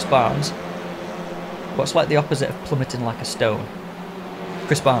back of Chris Barnes. What's like the opposite of plummeting like a stone?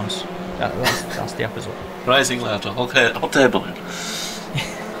 Chris Barnes. That's the opposite. Rising louder, hot air balloon.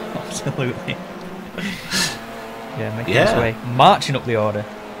 Absolutely. Yeah, making his way, marching up the order.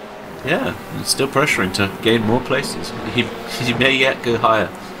 Yeah, and still pressuring to gain more places. He may yet go higher.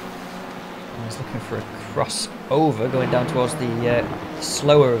 He's looking for a crossover, going down towards the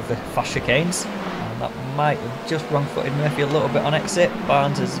slower of the fast chicanes. And that might have just wrong-footed Murphy a little bit on exit.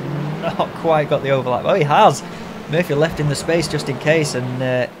 Barnes has not quite got the overlap. Oh, he has! Murphy left in the space just in case,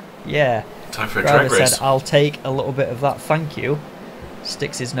 and yeah. Time for a drag race. Said, I'll take a little bit of that, thank you.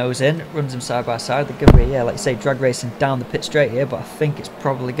 Sticks his nose in, runs them side by side. They're going to be, yeah, like you say, drag racing down the pit straight here, but I think it's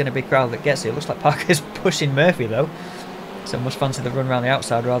probably going to be Crowther that gets it. It looks like Parker's pushing Murphy though, so must fancy the run around the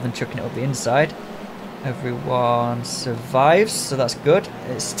outside rather than chucking it up the inside. Everyone survives, so that's good.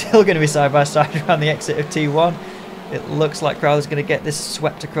 It's still going to be side by side around the exit of T1. It looks like Crowther's going to get this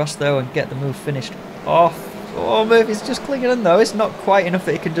swept across though and get the move finished off. Oh, Murphy's just clinging in though. It's not quite enough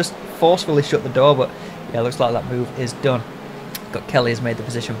that he can just forcefully shut the door, but yeah, looks like that move is done. Got Kelly has made the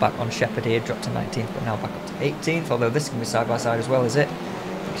position back on Shepherd here, dropped to 19th, but now back up to 18th, although this can be side by side as well, is it? I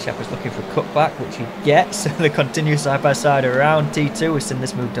think Shepherd's looking for a cutback, which he gets, so they continue side by side around T2. We've seen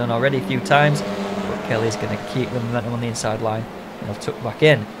this move done already a few times, but Kelly's going to keep the momentum on the inside line, and he'll tuck back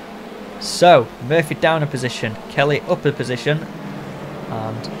in. So, Murphy down a position, Kelly up a position,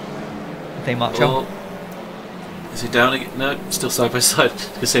 and they march on. Is he down again? No, still side by side. I was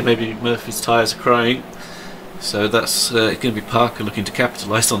going to say maybe Murphy's tyres are crying. So that's going to be Parker looking to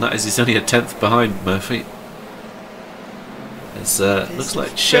capitalise on that, as he's only a 10th behind Murphy. It's looks like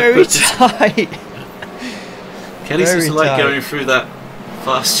very Shepherd. tight. Kelly seems to like going through that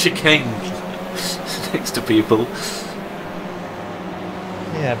fast chicane next to people.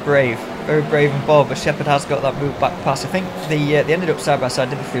 Yeah, brave, very brave and bold. But Shepherd has got that move back pass. I think they ended up side by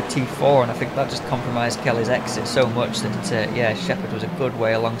side, did it through T4, and I think that just compromised Kelly's exit so much that yeah, Shepherd was a good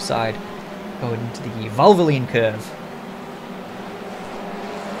way alongside, going into the Valvoline curve.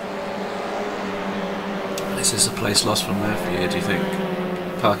 This is a place lost for Murphy here, do you think?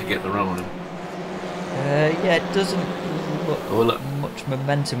 Parker get the run on him? Yeah, it doesn't look much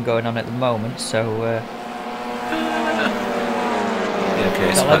momentum going on at the moment, so... yeah, okay,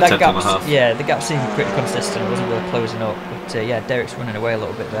 it's about 10th and a half. Yeah, the gap seemed pretty consistent, it wasn't really closing up, but yeah, Derek's running away a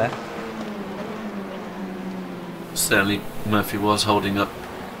little bit there. Certainly Murphy was holding up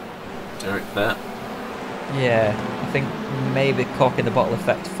Derek there. Yeah, I think maybe corking the bottle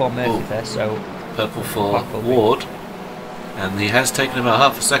effect for Murphy there, so... Purple for Ward, and he has taken about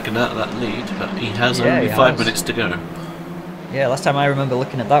half a second out of that lead, but he has only 5 minutes to go. Yeah, last time I remember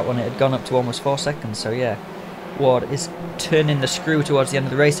looking at that one, it had gone up to almost 4 seconds, so yeah, Ward is turning the screw towards the end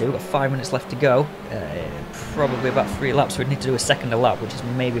of the race here. We've got 5 minutes left to go. Probably about 3 laps, so we'd need to do a second a lap, which is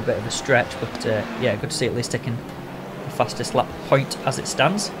maybe a bit of a stretch, but yeah, good to see at least taking the fastest lap point as it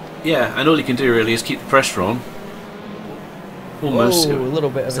stands. Yeah, and all you can do really is keep the pressure on. Almost. Oh, a little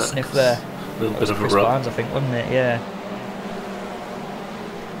bit of a sniff there. A little bit of a Chris rub. Barnes, I think, wasn't it? Yeah.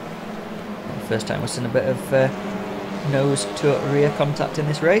 First time we've seen a bit of nose to rear contact in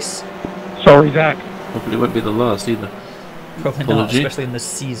this race. Sorry, Zach. Hopefully it won't be the last either. Probably Apology. not, especially in this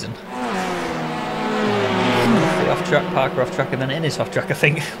season. Off track, Parker off track, and then Innes off track, I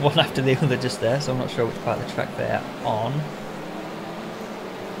think. One after the other just there, so I'm not sure which part of the track they're on.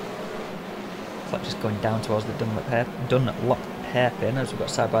 It's like just going down towards the Dunlop hairpin, as we've got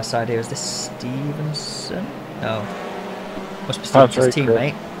side by side here. Is this Stevenson? No. Must be Stevenson's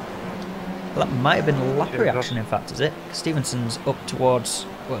teammate. Well, that might have been lap reaction, in fact, is it? Stevenson's up towards,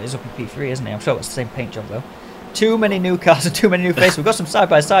 well, he's up in P3, isn't he? I'm sure it's the same paint job, though. Too many new cars and too many new faces. We've got some side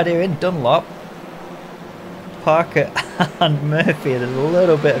by side here in Dunlop. Parker and Murphy. There's a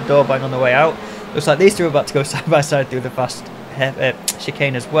little bit of door bang on the way out. Looks like these two are about to go side by side through the fast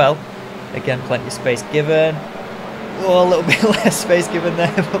chicane as well. Again, plenty of space given. Oh, a little bit less space given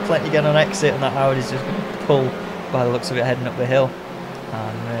there, but plenty again on exit, and that Audi's just going to pull by the looks of it heading up the hill.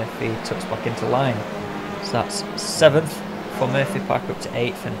 And Murphy tucks back into line. So that's 7th for Murphy, Parker up to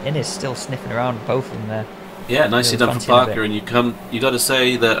 8th, and Innes still sniffing around both of them there. Yeah, nicely Really done for Parker, and you got to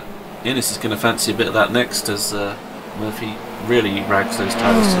say that Innes is going to fancy a bit of that next, as Murphy really rags those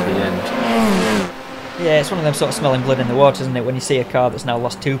tyres to the end. Yeah, it's one of them sort of smelling blood in the water, isn't it? When you see a car that's now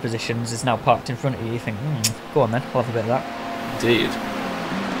lost 2 positions, is now parked in front of you, you think, go on then, I'll have a bit of that. Indeed.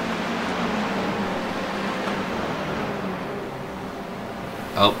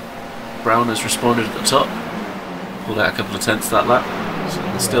 Oh, Brown has responded at the top, pulled out a couple of tenths that lap. So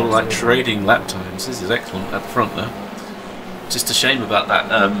they're still like trading lap times. This is excellent at the front though. Just a shame about that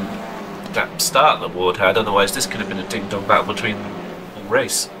that start that Ward had, otherwise this could have been a ding-dong battle between them all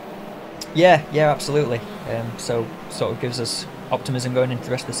race. Yeah, absolutely. So sort of gives us optimism going into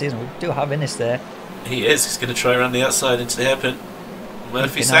the rest of the season. We do have Innes there. He is. He's going to try around the outside into the hairpin.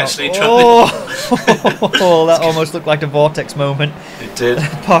 Murphy's actually trying. Oh, that almost looked like a vortex moment. It did.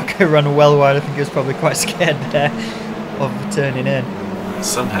 Parker ran well wide. I think he was probably quite scared there of turning in.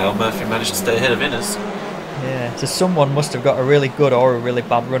 Somehow Murphy managed to stay ahead of Innes. Yeah, so someone must have got a really good or a really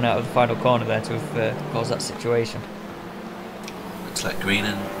bad run out of the final corner there to have caused that situation. Looks like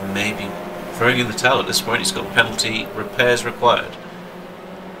Greenan maybe throwing in the towel at this point. He's got penalty repairs required.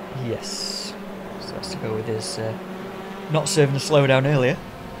 Yes. So that's to go with his not serving a slowdown earlier.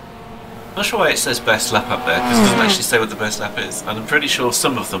 Not sure why it says best lap up there, because it doesn't actually say what the best lap is. And I'm pretty sure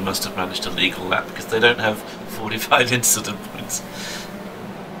some of them must have managed a legal lap, because they don't have 45 incident points.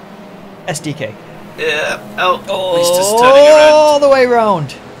 SDK. Yeah, Mises turning around. All the way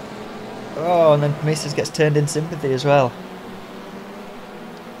round. Oh, and then Mises gets turned in sympathy as well.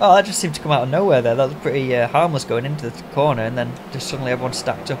 Oh, that just seemed to come out of nowhere there. That was pretty harmless going into the corner, and then just suddenly everyone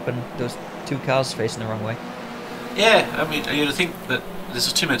stacked up and there was 2 cars facing the wrong way. Yeah, I mean, you'd think that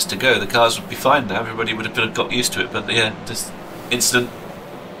there's 2 minutes to go, the cars would be fine now, everybody would have got used to it, but yeah, this incident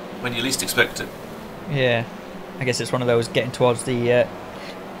when you least expect it. Yeah, I guess it's one of those getting towards the...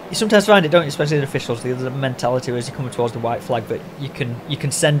 you sometimes find it, don't you, especially in officials, the other mentality is you're coming towards the white flag, but you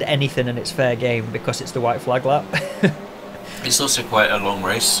can send anything and it's fair game because it's the white flag lap. It's also quite a long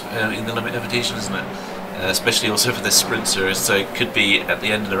race in the limit of adhesion, isn't it? Especially also for this sprint series, so it could be at the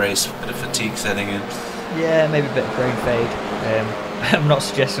end of the race a bit of fatigue setting in. Yeah, maybe a bit of brain fade. I'm not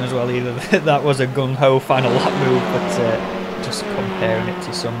suggesting as well either that that was a gung-ho final lap move, but just comparing it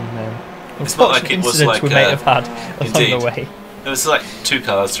to some it's not like it was incidents like, we may have had along the way. It was like 2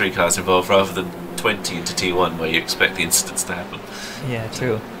 cars, 3 cars involved rather than 20 into T1 where you expect the incidents to happen. Yeah,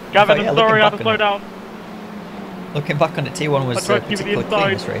 true. Gavin, I'm sorry, I had to slow down. Looking back on it, T1 was particularly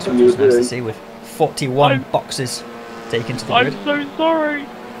clean this race, which was nice to see, with 41 boxes taken to the grid. I'm so sorry.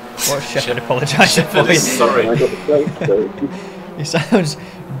 What Shepard apologising for you. Sorry. He sounds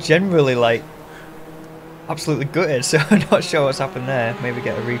generally like absolutely gutted, so I'm not sure what's happened there. Maybe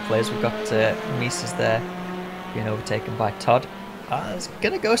get a replay as we've got Mises there being overtaken by Todd. It's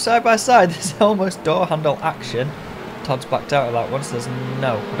going to go side by side. There's almost door handle action. Todd's backed out of that one, so there's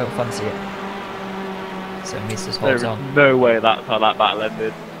no, I don't fancy it. So Mises holds on. There's no way that's how that battle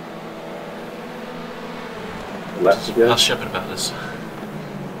ended. Ask Shepard about this.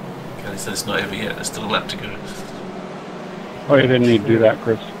 Kelly said it's not over yet, there's still a lap to go. Oh, you didn't need to do that,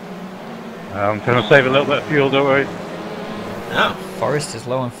 Chris. I'm trying to save a little bit of fuel, don't worry. No. Forrest is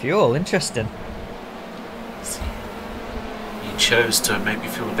low on fuel, interesting. He chose to maybe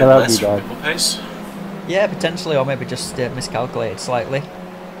feel a bit less for a bit more pace. Yeah, potentially, or maybe just miscalculated slightly.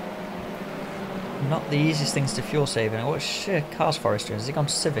 Not the easiest things to fuel save in. What car's Forrester? Has he gone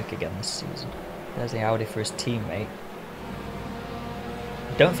Civic again this season? There's the Audi for his teammate.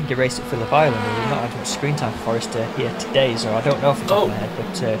 I don't think he raced at Phillip Island. We've not had much screen time for Forrester here today, so I don't know if it's off my head,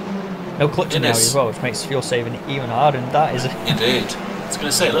 but no clutch in the Audi as well, which makes fuel saving even harder, and that is... Indeed. I was going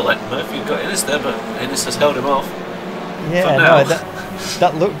to say, it looked like Murphy got Innes there, but Innes has held him off. Yeah, no,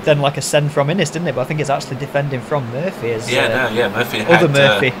 that looked then like a send from Innes, didn't it? But I think it's actually defending from Murphy as Murphy had, other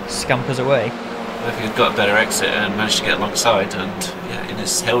Murphy scampers away. Murphy had got a better exit and managed to get alongside, and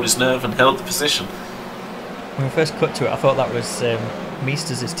Innes held his nerve and held the position. When we first cut to it, I thought that was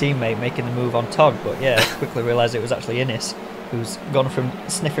Meesters' teammate making the move on Todd, but yeah, quickly realised it was actually Innes, who's gone from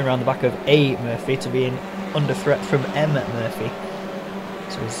sniffing around the back of A Murphy to being under threat from M Murphy.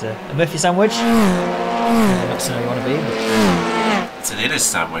 So it's a Murphy sandwich. Not something you want to be, but it's an Innes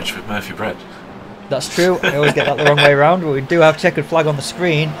sandwich with Murphy bread. That's true. I always get that the wrong way around, but we do have checkered flag on the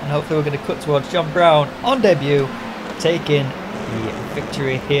screen, and hopefully we're going to cut towards John Brown on debut, taking the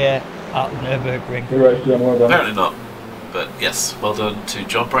victory here at Nürburgring. Apparently not, but yes, well done to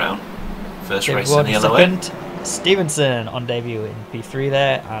John Brown. First David race Ward in the LOA. second. Stevenson on debut in P3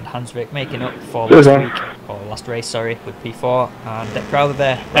 there, and Hansvik making up for last race, sorry, with P4, and Dick Crowther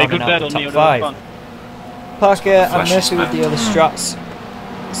there, rounding out the top 5. Parker and Murphy with the other strats.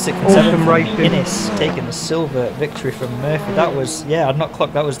 6th and 7th. Innes taking the silver victory from Murphy. That was, I'd not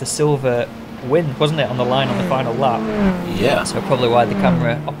clocked that was the silver win, wasn't it, on the line on the final lap? Yeah. So probably why the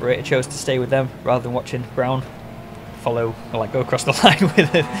camera operator chose to stay with them rather than watching Brown go across the line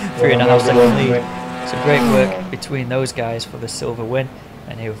with a 3.5 second lead. So great work between those guys for the silver win.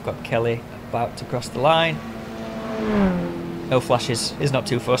 And here we've got Kelly about to cross the line. No flashes, he's not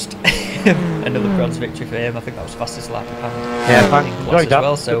too fussed. Another bronze victory for him. I think that was fastest lap of hand as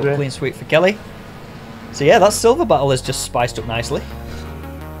well, so clean sweep for Kelly. So yeah, that silver battle has just spiced up nicely.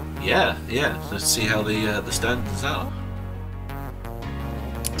 Yeah. Let's see how the stands out.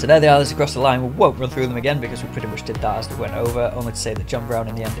 So there they are, there's across the line. We won't run through them again because we pretty much did that as they went over. Only to say that John Brown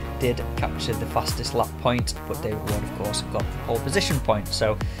in the end did capture the fastest lap point, but David Ward of course got the pole position point.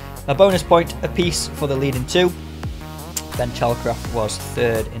 So a bonus point apiece for the leading two. Ben Chalcraft was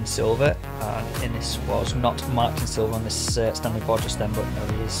 3rd in silver, and Innes was not marked in silver on this standing board just then, but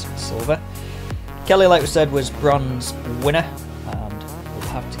no, he is silver. Kelly, like we said, was bronze winner, and we'll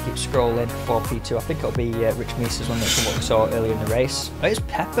have to keep scrolling for P2. I think it'll be Rich Meese's one that's what we saw earlier in the race. Oh, it's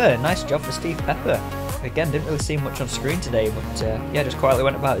Pepper, nice job for Steve Pepper. Again, didn't really see much on screen today, but just quietly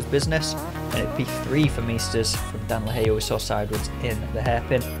went about his business. And it'd be 3 for Meesters from Dan LaHaye, who we saw sideways in the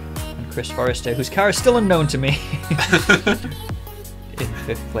hairpin. Chris Forrester, whose car is still unknown to me, in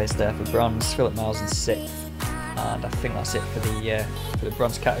 5th place there for bronze. Philip Miles in 6th, and I think that's it for the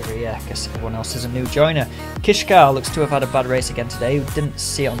bronze category. Yeah, I guess everyone else is a new joiner. Kishkar looks to have had a bad race again today. We didn't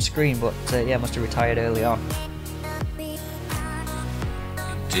see it on screen, but must have retired early on.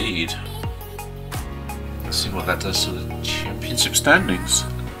 Indeed. Let's see what that does to the championship standings.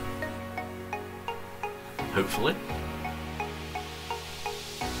 Hopefully.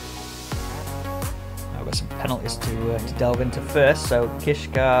 Some penalties to delve into first. So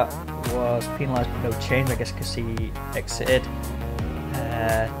Kishkar was penalised but no change, I guess, because he exited.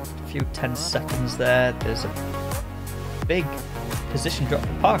 A few 10 seconds there. There's a big position drop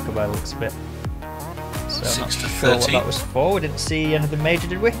for Parker by the looks of it. So I'm not sure what that was for. We didn't see anything major,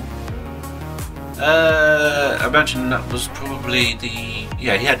 did we? I imagine that was probably he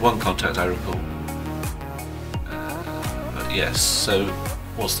had one contact, I recall. But yes, so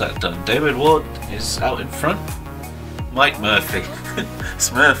what's that done? David Ward is out in front. Mike Murphy, it's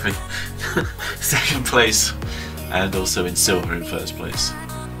Murphy, 2nd place, and also in silver in 1st place.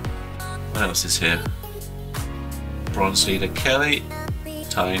 What else is here? Bronze leader Kelly,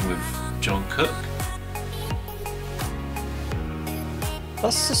 tying with John Cook.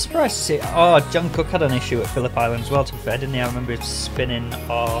 That's a surprise to see. Oh, John Cook had an issue at Phillip Island as well, to be fair, didn't he? I remember him spinning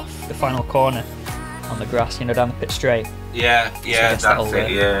off the final corner on the grass, down the pit straight. Yeah, that's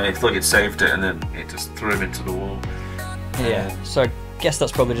it. Yeah, it looked like it saved it, and then it just threw him into the wall. Yeah, so I guess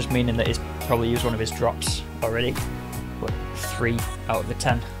that's probably just meaning that he's probably used one of his drops already. But 3 out of the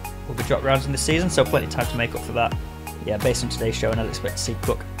 10 will be drop rounds in the season, so plenty of time to make up for that. Yeah, based on today's show, I'd expect to see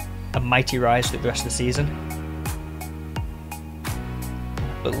Cook a mighty rise through the rest of the season.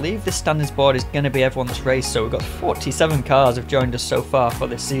 I believe this standings board is going to be everyone that's raced, so we've got 47 cars have joined us so far for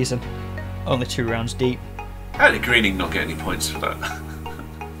this season. Only 2 rounds deep. How did Greening not get any points for that?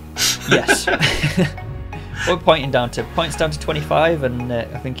 Yes. We're points down to 25, and I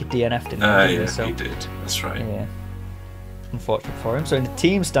think he DNF'd in yeah, so. he did. That's right. Yeah. unfortunate for him. So in the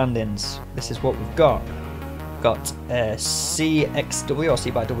team standings, this is what we've got. Got CXW or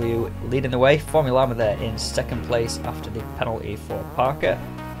C by W leading the way. Formulama there in second place after the penalty for Parker,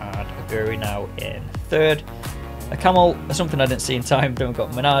 and Aguri now in third. A Camel, something I didn't see in time. Then we've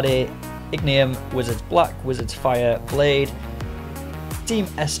got Minardi, Ignium, Wizards Black, Wizards Fire, Blade, Team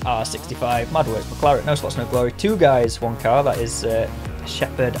SR65, Madworks, McLaren, No Slots No Glory. 2 guys, 1 car. That is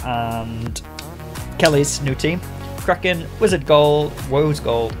Shepherd and Kelly's new team. Kraken, Wizard Gold, Woes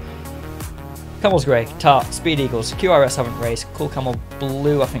Gold, Camel's Grey, Tart, Speed Eagles, QRS haven't raced, Cool Camel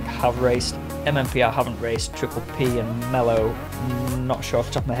Blue I think have raced, MMPR haven't raced, Triple P and Mellow, not sure off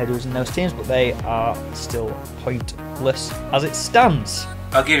the top of my head who's in those teams, but they are still pointless as it stands.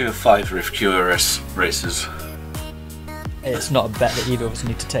 I'll give you a 5 if QRS races. It's not a bet that either of us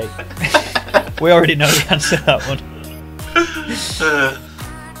need to take. We already know the answer to that one.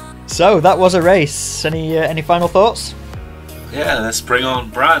 So that was a race. Any final thoughts? Yeah, let's bring on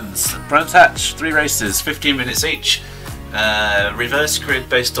Brands. Brands Hatch, 3 races, 15 minutes each. Reverse grid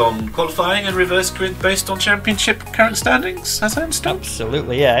based on qualifying and reverse grid based on championship current standings, as I understand.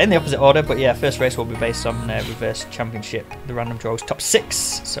 Absolutely, yeah, in the opposite order, but yeah, first race will be based on reverse championship. The random draws top 6,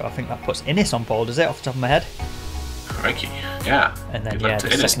 so I think that puts Innis on pole, does it, off the top of my head? Crikey, yeah. And then Good luck to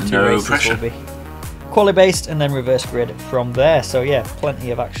the Innis, second 2 no races pressure. will be quali based and then reverse grid from there. So yeah,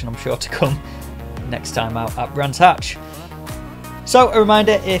 plenty of action I'm sure to come next time out at Brands Hatch. So a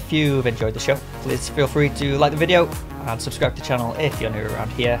reminder, if you've enjoyed the show, please feel free to like the video and subscribe to the channel if you're new around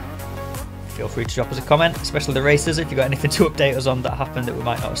here. Feel free to drop us a comment, especially the races, if you've got anything to update us on that happened that we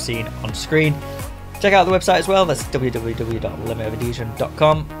might not have seen on screen. Check out the website as well, that's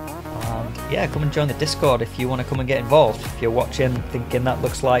www.limitofadhesion.com. And yeah, come and join the Discord if you want to come and get involved. If you're watching thinking that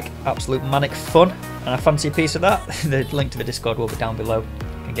looks like absolute manic fun and I fancy a piece of that, the link to the Discord will be down below.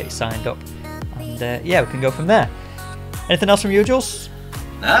 You can get you signed up. And yeah, we can go from there. Anything else from you, Jules?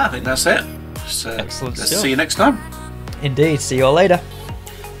 Nah, I think that's it. So, Excellent let's stuff. see you next time. Indeed, see you all later.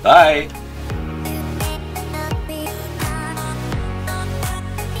 Bye.